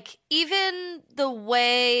even the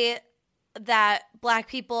way that Black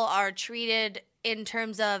people are treated in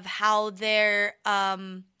terms of how their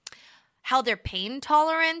pain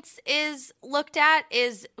tolerance is looked at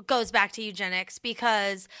goes back to eugenics,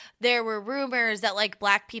 because there were rumors that like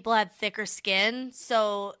Black people had thicker skin,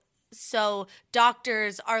 so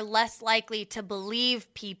doctors are less likely to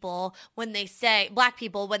believe people when they say, Black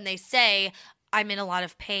people, when they say, I'm in a lot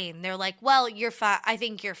of pain. They're like, well, you're fine. I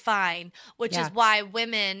think you're fine, which is why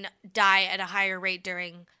women die at a higher rate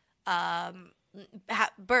during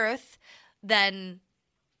birth than,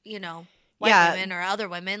 you know, white women or other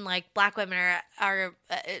women. Like Black women are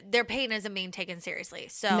their pain isn't being taken seriously.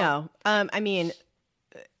 So no, I mean,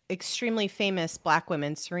 extremely famous Black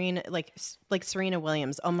women, Serena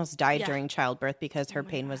Williams almost died during childbirth because her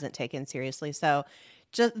pain wasn't taken seriously. So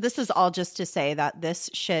this is all just to say that this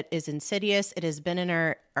shit is insidious. It has been in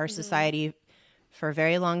our society for a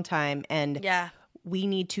very long time. And we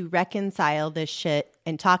need to reconcile this shit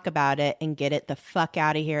and talk about it and get it the fuck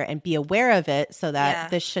out of here and be aware of it so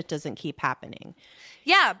that this shit doesn't keep happening.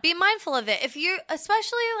 Yeah, be mindful of it. If you're,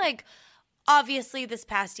 especially like, obviously this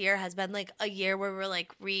past year has been like a year where we're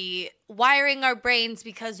like rewiring our brains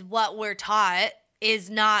because what we're taught is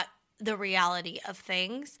not the reality of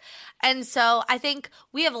things. And so I think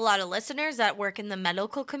we have a lot of listeners that work in the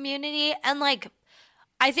medical community, and like,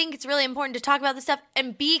 I think it's really important to talk about this stuff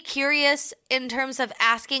and be curious in terms of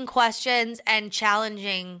asking questions and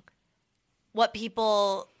challenging what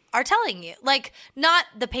people are telling you. Like, not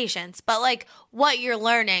the patients, but like what you're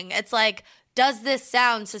learning. It's like, does this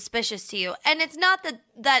sound suspicious to you? And it's not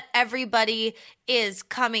that everybody is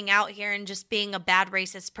coming out here and just being a bad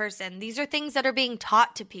racist person. These are things that are being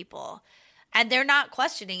taught to people, and they're not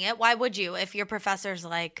questioning it. Why would you if your professor's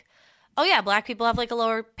like, oh yeah, Black people have like a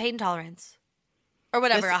lower pain tolerance? Or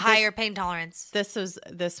whatever, a higher pain tolerance. This was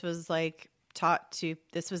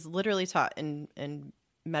literally taught in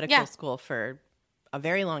medical school for a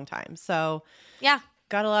very long time. So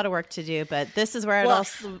got a lot of work to do, but this is where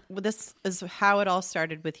this is how it all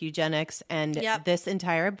started with eugenics, and this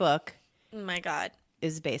entire book, oh my God,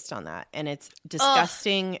 is based on that. And it's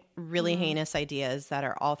disgusting, really heinous ideas that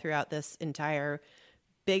are all throughout this entire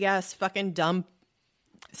big ass fucking dumb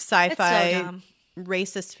sci-fi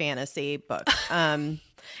racist fantasy book.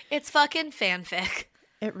 It's fucking fanfic.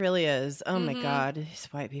 It really is. Oh my God, these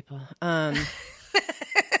white people.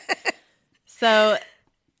 So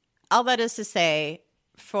all that is to say,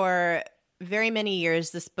 for very many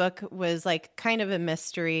years, this book was like kind of a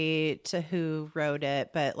mystery to who wrote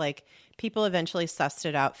it, but like people eventually sussed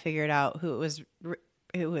it out, figured out who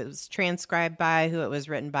it was transcribed by, who it was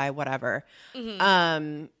written by, whatever.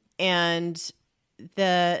 And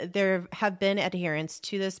there have been adherents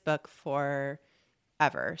to this book forever,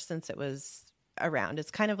 since it was around.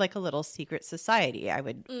 It's kind of like a little secret society. I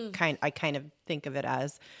kind of think of it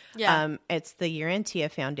as. It's the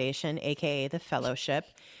Urantia Foundation, aka the Fellowship,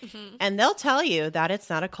 and they'll tell you that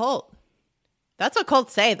it's not a cult. That's what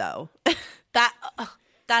cults say, though.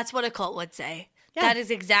 That's what a cult would say. Yeah. That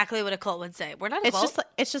is exactly what a cult would say. We're not a cult.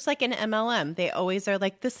 It's just like an MLM. They always are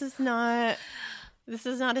like, this is not a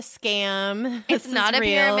scam. It's not a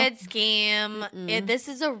pyramid scheme. This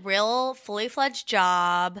is a real, fully fledged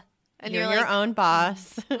job. And you're your own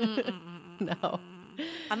boss. No.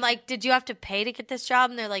 I'm like, did you have to pay to get this job?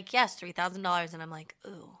 And they're like, yes, $3,000. And I'm like,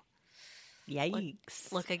 ooh.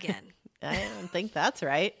 Yikes. Look again. I don't think that's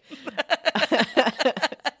right.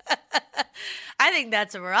 I think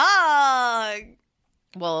that's wrong.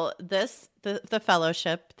 Well, the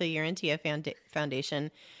Fellowship, the Urantia Foundation,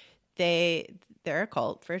 they're a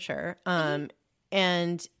cult for sure. And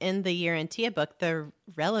in the Urantia book, the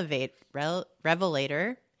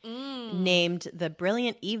Revelator named the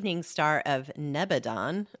brilliant evening star of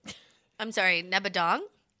Nebadon. I'm sorry, Nebadong?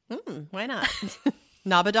 Why not?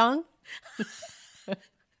 Nabadong?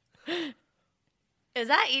 Is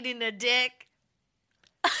that eating a dick?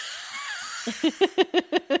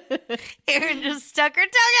 Erin just stuck her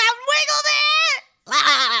tongue out and wiggled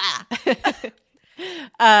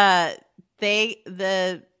it.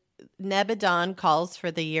 The Nebadon calls for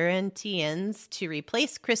the Urantians to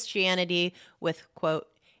replace Christianity with, quote,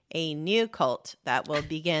 a new cult that will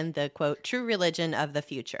begin the, quote, true religion of the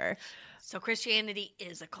future. So Christianity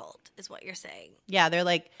is a cult, is what you're saying. Yeah, they're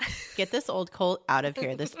like, get this old cult out of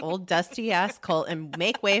here, this old dusty-ass cult, and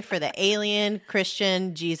make way for the alien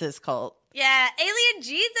Christian Jesus cult. Yeah, alien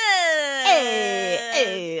Jesus!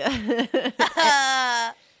 Hey!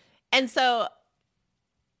 And so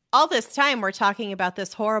all this time we're talking about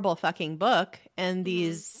this horrible fucking book and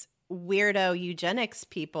these weirdo eugenics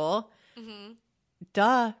people. Mm-hmm.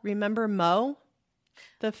 Duh, remember Mo?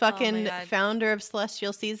 The fucking founder of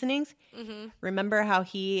Celestial Seasonings? Mm-hmm. Remember how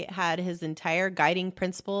he had his entire guiding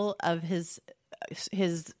principle of his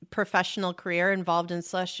professional career involved in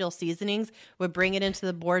Celestial Seasonings, would bring it into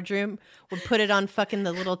the boardroom, would put it on fucking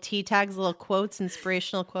the little T tags, little quotes,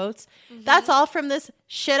 inspirational quotes. Mm-hmm. That's all from this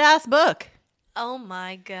shit-ass book. Oh,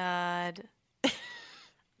 my God.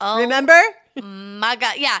 Remember? My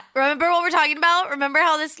God. Yeah. Remember what we're talking about? Remember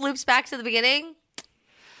how this loops back to the beginning?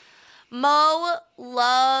 Mo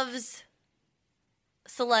loves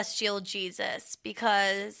Celestial Jesus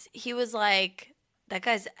because he was like, that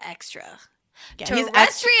guy's extra. Yeah,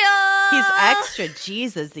 terrestrial. He's extra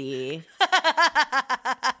Jesus-y. Can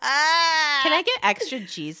I get extra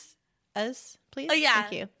Jesus, please? Oh, yeah.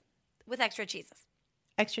 Thank you. With extra Jesus.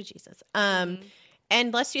 Extra Jesus. And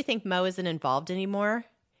lest you think Mo isn't involved anymore,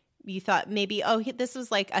 you thought maybe, this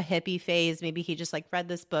was like a hippie phase. Maybe he just like read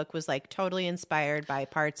this book, was like totally inspired by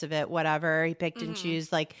parts of it, whatever. He picked and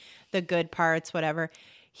choose like the good parts, whatever.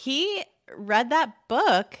 He read that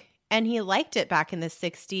book and he liked it back in the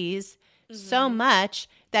 60s so much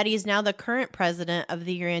that he's now the current president of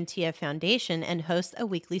the Urantia Foundation and hosts a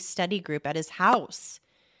weekly study group at his house.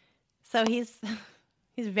 So he's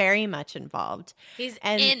very much involved. He's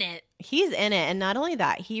in it. He's in it. And not only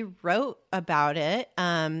that, he wrote about it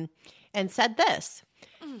and said this,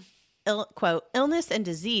 quote, illness and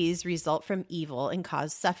disease result from evil and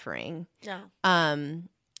cause suffering. No.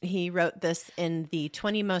 He wrote this in the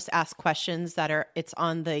 20 most asked questions it's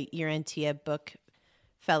on the Urantia Book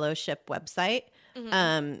Fellowship website.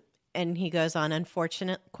 And he goes on,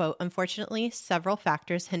 unfortunately, several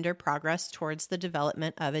factors hinder progress towards the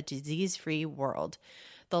development of a disease-free world.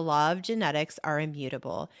 The law of genetics are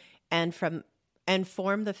immutable and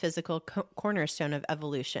form the physical cornerstone of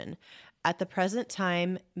evolution. At the present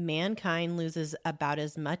time, mankind loses about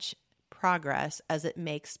as much progress as it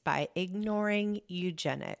makes by ignoring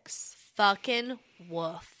eugenics. Fucking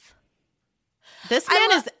woof. This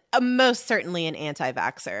man is most certainly an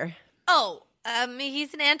anti-vaxxer. Oh,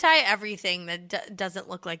 he's an anti-everything that doesn't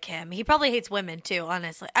look like him. He probably hates women too,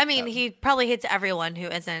 honestly. I mean, he probably hates everyone who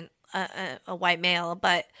isn't a white male.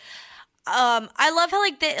 But I love how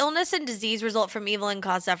like the illness and disease result from evil and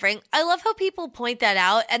cause suffering. I love how people point that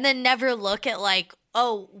out and then never look at like,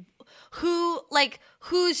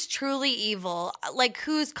 who's truly evil? Like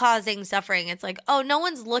who's causing suffering? It's like, no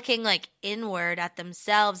one's looking like inward at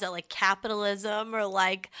themselves, at like capitalism or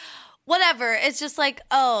like whatever. It's just like,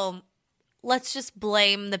 let's just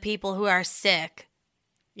blame the people who are sick.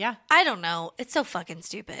 Yeah. I don't know. It's so fucking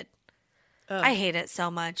stupid. Ugh. I hate it so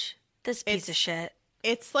much. This piece of shit.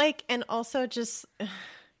 It's like, and also just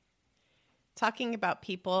talking about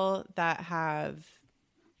people that have,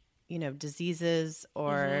 diseases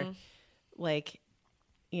or like,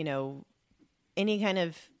 any kind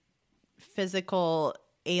of physical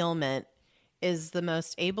ailment is the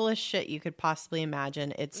most ableist shit you could possibly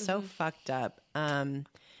imagine. It's so fucked up. Yeah,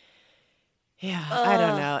 I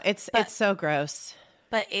don't know. It's so gross.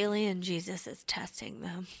 But alien Jesus is testing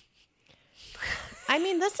them. I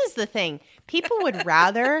mean, this is the thing. People would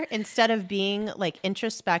rather, instead of being like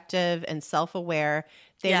introspective and self-aware,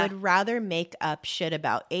 they would rather make up shit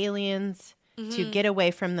about aliens to get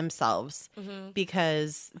away from themselves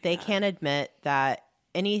because they can't admit that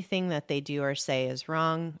anything that they do or say is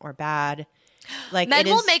wrong or bad. Like men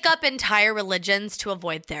will make up entire religions to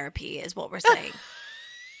avoid therapy, is what we're saying.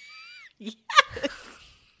 Yes.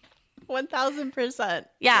 1000%.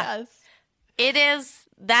 Yeah. Yes. It is.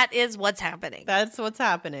 That is what's happening. That's what's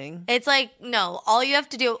happening. It's like, no, all you have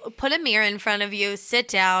to do, put a mirror in front of you, sit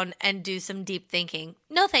down, and do some deep thinking.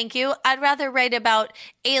 No, thank you. I'd rather write about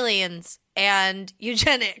aliens and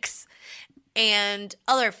eugenics and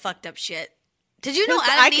other fucked up shit. Did you know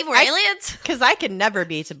Adam and Eve were aliens? Because I could never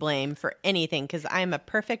be to blame for anything because I'm a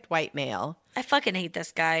perfect white male. I fucking hate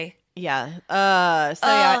this guy. Yeah.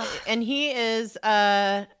 Yeah. And he is,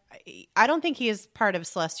 I don't think he is part of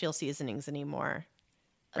Celestial Seasonings anymore,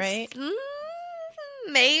 right?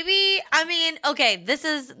 Maybe. I mean, okay, this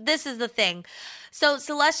is the thing. So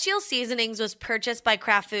Celestial Seasonings was purchased by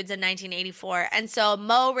Kraft Foods in 1984, and so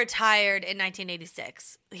Mo retired in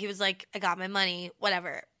 1986. He was like, I got my money,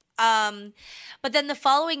 whatever. But then the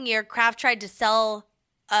following year, Kraft tried to sell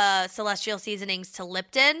Celestial Seasonings to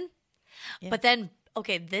Lipton, but then,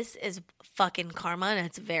 okay, this is fucking karma, and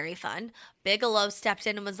it's very fun. Bigelow stepped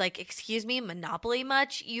in and was like, excuse me, Monopoly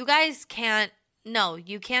much? You guys can't. No,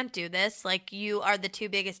 you can't do this. Like, you are the two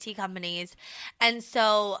biggest tea companies. And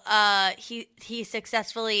so he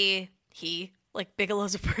successfully, like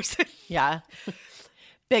Bigelow's a person. Yeah.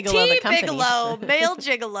 Bigelow the company. Bigelow, male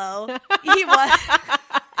gigolo. He was.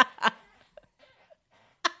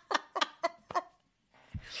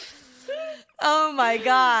 Oh my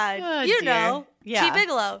God. Oh, you dear. know. Yeah. T.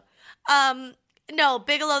 Bigelow. No,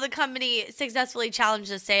 Bigelow, the company, successfully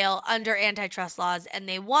challenged the sale under antitrust laws, and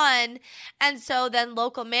they won. And so then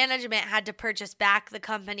local management had to purchase back the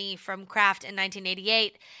company from Kraft in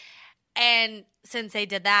 1988. And since they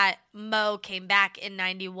did that, Mo came back in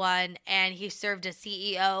 91, and he served as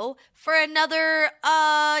CEO for another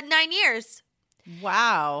 9 years.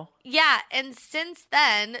 Wow. Yeah, and since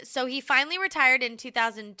then, so he finally retired in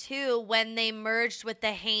 2002 when they merged with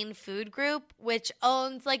the Hain Food Group, which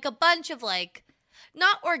owns like a bunch of like,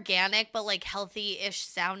 not organic, but like healthy-ish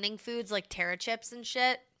sounding foods like Terra chips and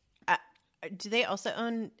shit. Do they also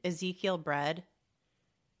own Ezekiel bread?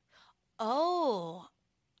 Oh,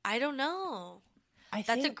 I don't know.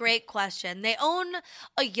 That's a great question. They own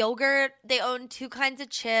a yogurt. They own two kinds of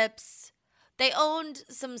chips. They owned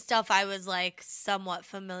some stuff I was like somewhat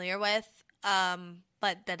familiar with,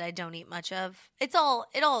 but that I don't eat much of. It all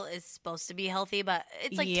is supposed to be healthy, but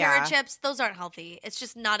it's like Terra chips. Those aren't healthy. It's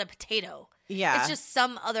just not a potato. Yeah. It's just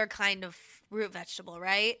some other kind of root vegetable,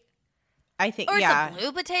 right? I think, or it's a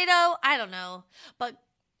blue potato. I don't know. But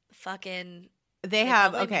fucking they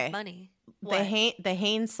have, make money. The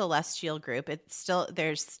Hain Celestial Group.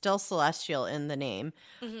 There's still Celestial in the name.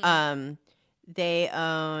 Mm-hmm. They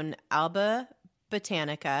own Alba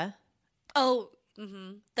Botanica. Oh,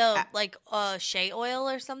 the like shea oil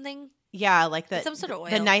or something. Yeah, like some sort of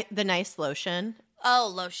oil. The nice lotion.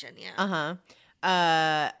 Oh, lotion. Yeah.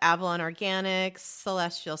 Avalon Organics,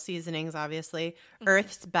 Celestial Seasonings, obviously.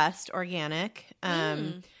 Earth's Best Organic.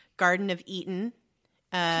 Garden of Eden.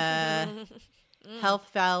 Health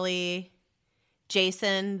Valley.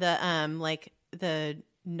 Jason, the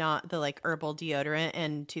herbal deodorant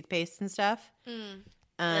and toothpaste and stuff.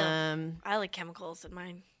 I like chemicals in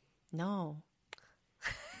mine. No.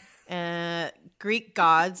 Greek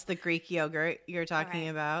Gods, the Greek yogurt you're talking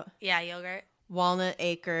about. Yeah, yogurt. Walnut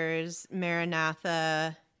Acres,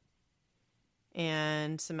 Maranatha,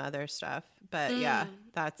 and some other stuff. But it's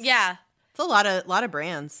a lot of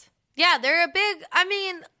brands. Yeah, they're a big, I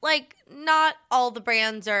mean, like, not all the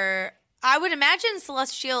brands are, I would imagine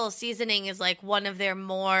Celestial Seasoning is like one of their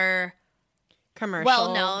more commercial,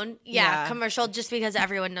 well-known. Yeah, commercial, just because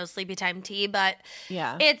everyone knows Sleepy Time tea, but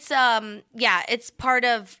it's, it's part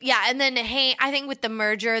of, and then Hain, I think with the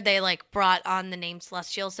merger, they like brought on the name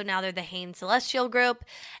Celestial, so now they're the Hain Celestial Group.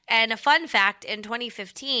 And a fun fact, in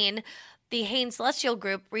 2015, the Hain Celestial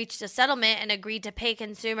Group reached a settlement and agreed to pay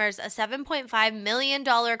consumers a $7.5 million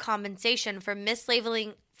compensation for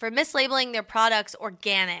mislabeling their products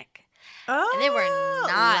organic. Oh, and they were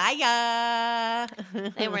not.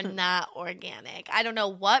 liar. They were not organic. I don't know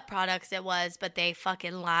what products it was, but they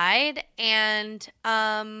fucking lied. And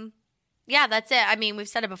that's it. I mean, we've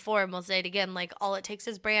said it before and we'll say it again. Like, all it takes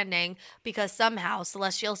is branding, because somehow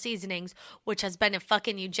Celestial Seasonings, which has been a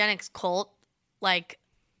fucking eugenics cult, like,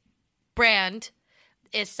 brand,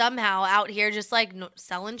 is somehow out here just like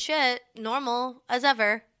selling shit normal as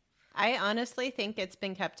ever. I honestly think it's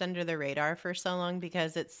been kept under the radar for so long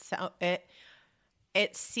because it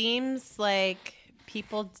seems like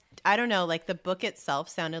people, I don't know, like the book itself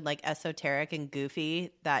sounded like esoteric and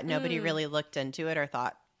goofy, that nobody really looked into it or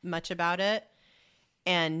thought much about it.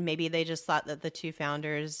 And maybe they just thought that the two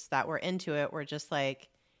founders that were into it were just like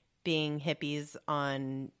being hippies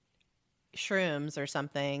on shrooms or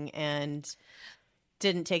something and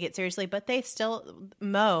didn't take it seriously, but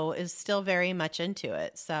Mo is still very much into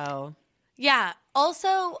it. So yeah.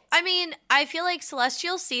 Also, I mean, I feel like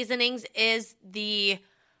Celestial Seasonings is the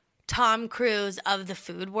Tom Cruise of the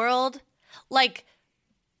food world. Like,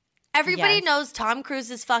 everybody knows Tom Cruise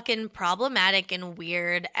is fucking problematic and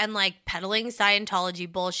weird and like peddling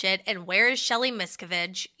Scientology bullshit. And where is Shelley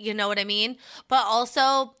Miscavige? You know what I mean? But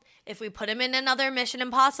also, if we put him in another Mission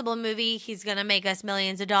Impossible movie, he's going to make us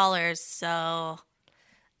millions of dollars. So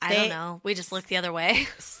I don't know. We just look the other way.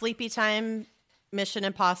 Sleepy Time, Mission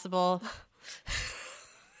Impossible.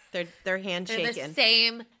 They're They're handshaking. the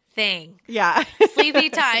same thing. Yeah. Sleepy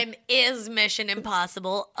Time is Mission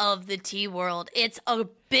Impossible of the tea world. It's a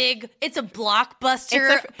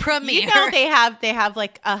blockbuster premiere. You know they have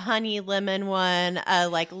like a honey lemon one, a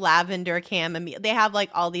like lavender chamomile. They have like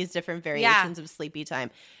all these different variations of Sleepy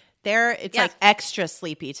Time. It's like extra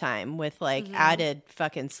Sleepy Time with like added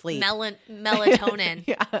fucking sleep. Melatonin.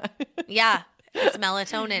 Yeah. It's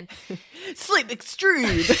melatonin. Sleep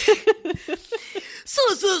extreme.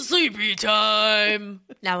 So Sleepy Time.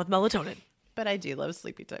 Now with melatonin. But I do love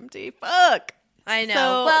Sleepy Time tea. Fuck. I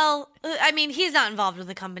know. Well, I mean, he's not involved with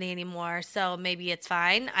the company anymore, so maybe it's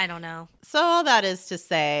fine. I don't know. So all that is to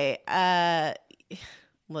say,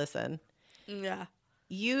 listen. Yeah.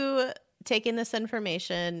 You take in this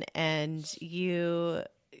information and you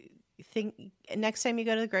think next time you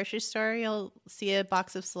go to the grocery store, you'll see a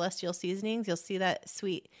box of Celestial Seasonings. You'll see that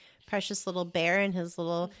sweet, precious little bear in his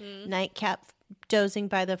little nightcap dozing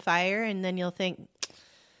by the fire. And then you'll think,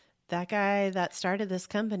 that guy that started this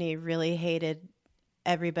company really hated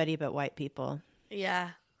everybody but white people.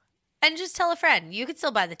 Yeah. And just tell a friend. You could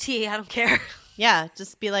still buy the tea. I don't care. Yeah.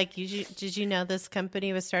 Just be like, did you know this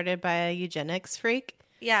company was started by a eugenics freak?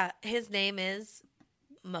 Yeah. His name is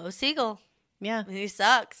Mo Siegel. Yeah. He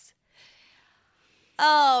sucks.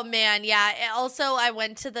 Oh, man. Yeah. Also, I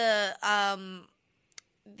went to the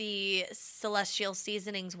Celestial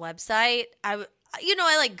Seasonings website. I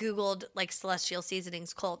like Googled like Celestial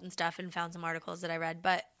Seasonings cult and stuff and found some articles that I read,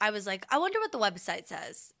 but I was like, I wonder what the website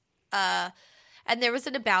says. And there was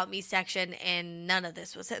an About Me section and none of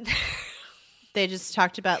this was in there. They just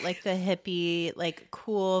talked about like the hippie, like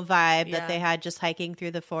cool vibe that they had just hiking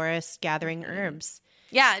through the forest, gathering herbs.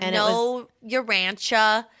 Yeah. And no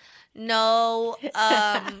Urantia. No,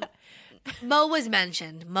 Mo was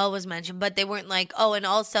mentioned, but they weren't like, oh, and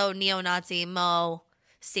also neo-Nazi Mo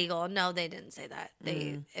Siegel. No, they didn't say that.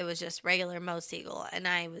 It was just regular Mo Siegel.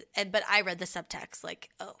 But I read the subtext like,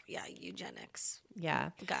 oh yeah, eugenics.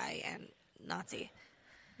 Yeah. Guy and Nazi.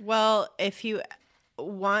 Well, if you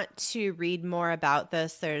want to read more about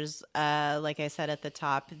this, there's, like I said at the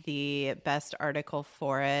top, the best article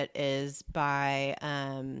for it is by,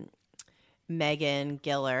 Megan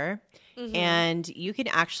Giller, and you can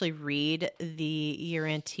actually read the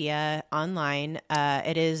Urantia online.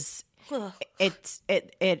 It's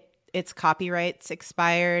copyrights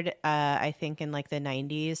expired, I think in like the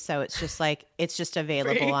 90s. So it's just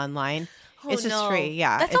available free. Online. Oh, it's just free.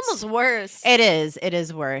 Yeah. That's almost worse. It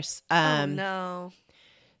is worse. Oh no.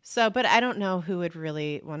 So, but I don't know who would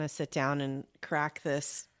really want to sit down and crack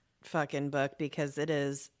this fucking book because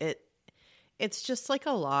it's just like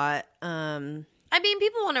a lot. I mean,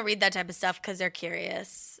 people want to read that type of stuff because they're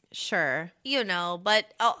curious. Sure.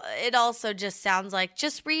 But it also just sounds like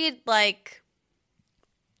just read like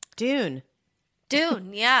Dune,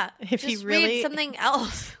 yeah. If just you really read something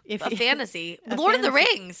else, a fantasy. Lord of the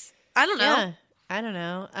Rings. I don't know. Yeah, I don't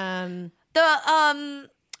know. The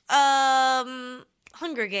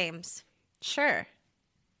Hunger Games. Sure.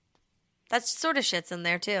 That sort of shit's in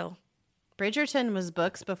there too. Bridgerton was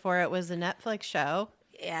books before it was a Netflix show.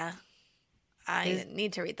 Yeah. I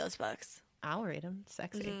need to read those books. I'll read them.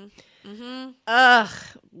 Sexy. Mm-hmm. Ugh.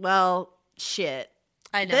 Well, shit.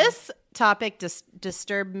 I know. This topic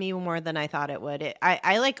disturbed me more than I thought it would.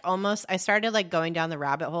 I started like going down the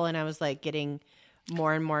rabbit hole and I was like getting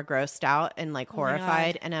more and more grossed out and like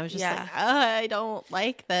horrified. And I was just like, I don't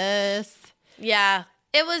like this. Yeah.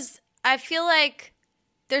 I feel like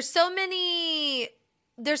there's so many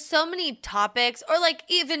topics, or like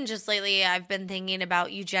even just lately I've been thinking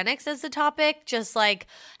about eugenics as a topic, just like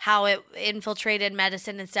how it infiltrated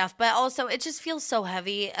medicine and stuff, but also it just feels so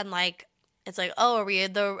heavy and like it's like, oh, are we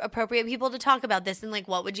the appropriate people to talk about this, and like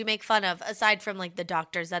what would you make fun of aside from like the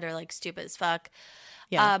doctors that are like stupid as fuck.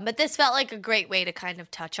 Yeah. But this felt like a great way to kind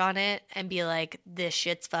of touch on it and be like, this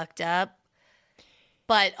shit's fucked up,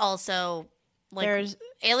 but also like there's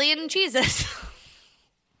alien and Jesus.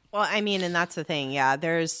 Well, I mean, and that's the thing. Yeah,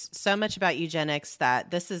 there's so much about eugenics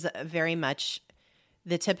that this is very much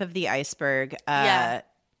the tip of the iceberg.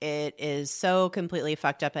 It is so completely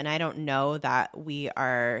fucked up, and I don't know that we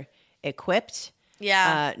are equipped,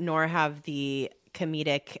 nor have the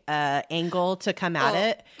comedic angle to come at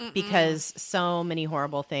it, because so many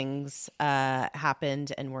horrible things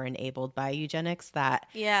happened and were enabled by eugenics that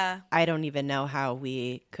I don't even know how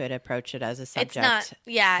we could approach it as a subject.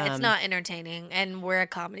 It's not entertaining, and we're a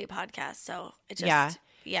comedy podcast, so it just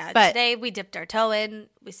but today we dipped our toe in.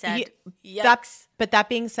 We said yucks. But that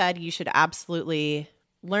being said, you should absolutely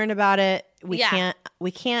learn about it. We can't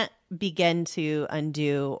begin to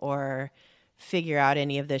undo or figure out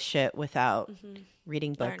any of this shit without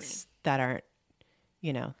reading books that aren't,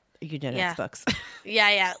 eugenics books.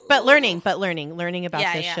 Yeah. But learning about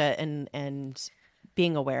this shit and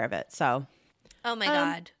being aware of it. So, oh my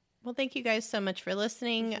God. Well, thank you guys so much for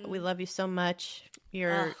listening. We love you so much.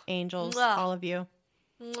 You're angels, all of you.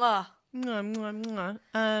 Mwah. Mwah, mwah,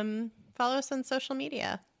 mwah. Follow us on social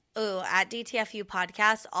media. Ooh, at DTFU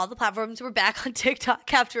Podcast. All the platforms. We're back on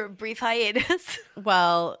TikTok after a brief hiatus.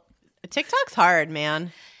 Well, TikTok's hard,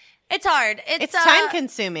 man. It's hard. It's time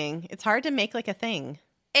consuming. It's hard to make like a thing.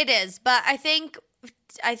 It is, but I think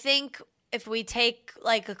if we take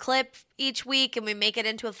like a clip each week and we make it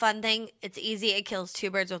into a fun thing, it's easy. It kills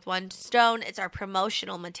two birds with one stone. It's our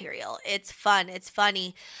promotional material. It's fun. It's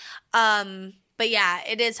funny. But yeah,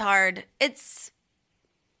 it is hard. It's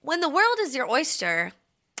when the world is your oyster.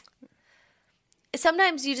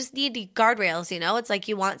 Sometimes you just need guardrails, It's like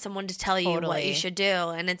you want someone to tell you what you should do.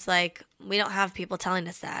 And it's like, we don't have people telling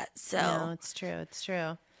us that. So no, it's true. It's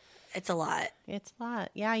true. It's a lot. It's a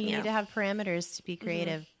lot. Yeah, you need to have parameters to be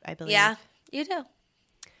creative, I believe. Yeah, you do.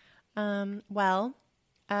 Well,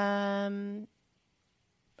 I don't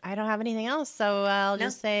have anything else. So I'll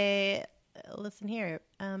just say, listen here.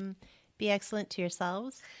 Be excellent to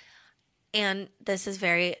yourselves. And this is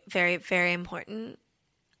very, very, very important.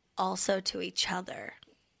 Also to each other.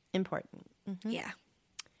 Important. Yeah.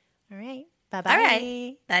 All right. Bye-bye. All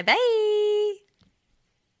right. Bye-bye.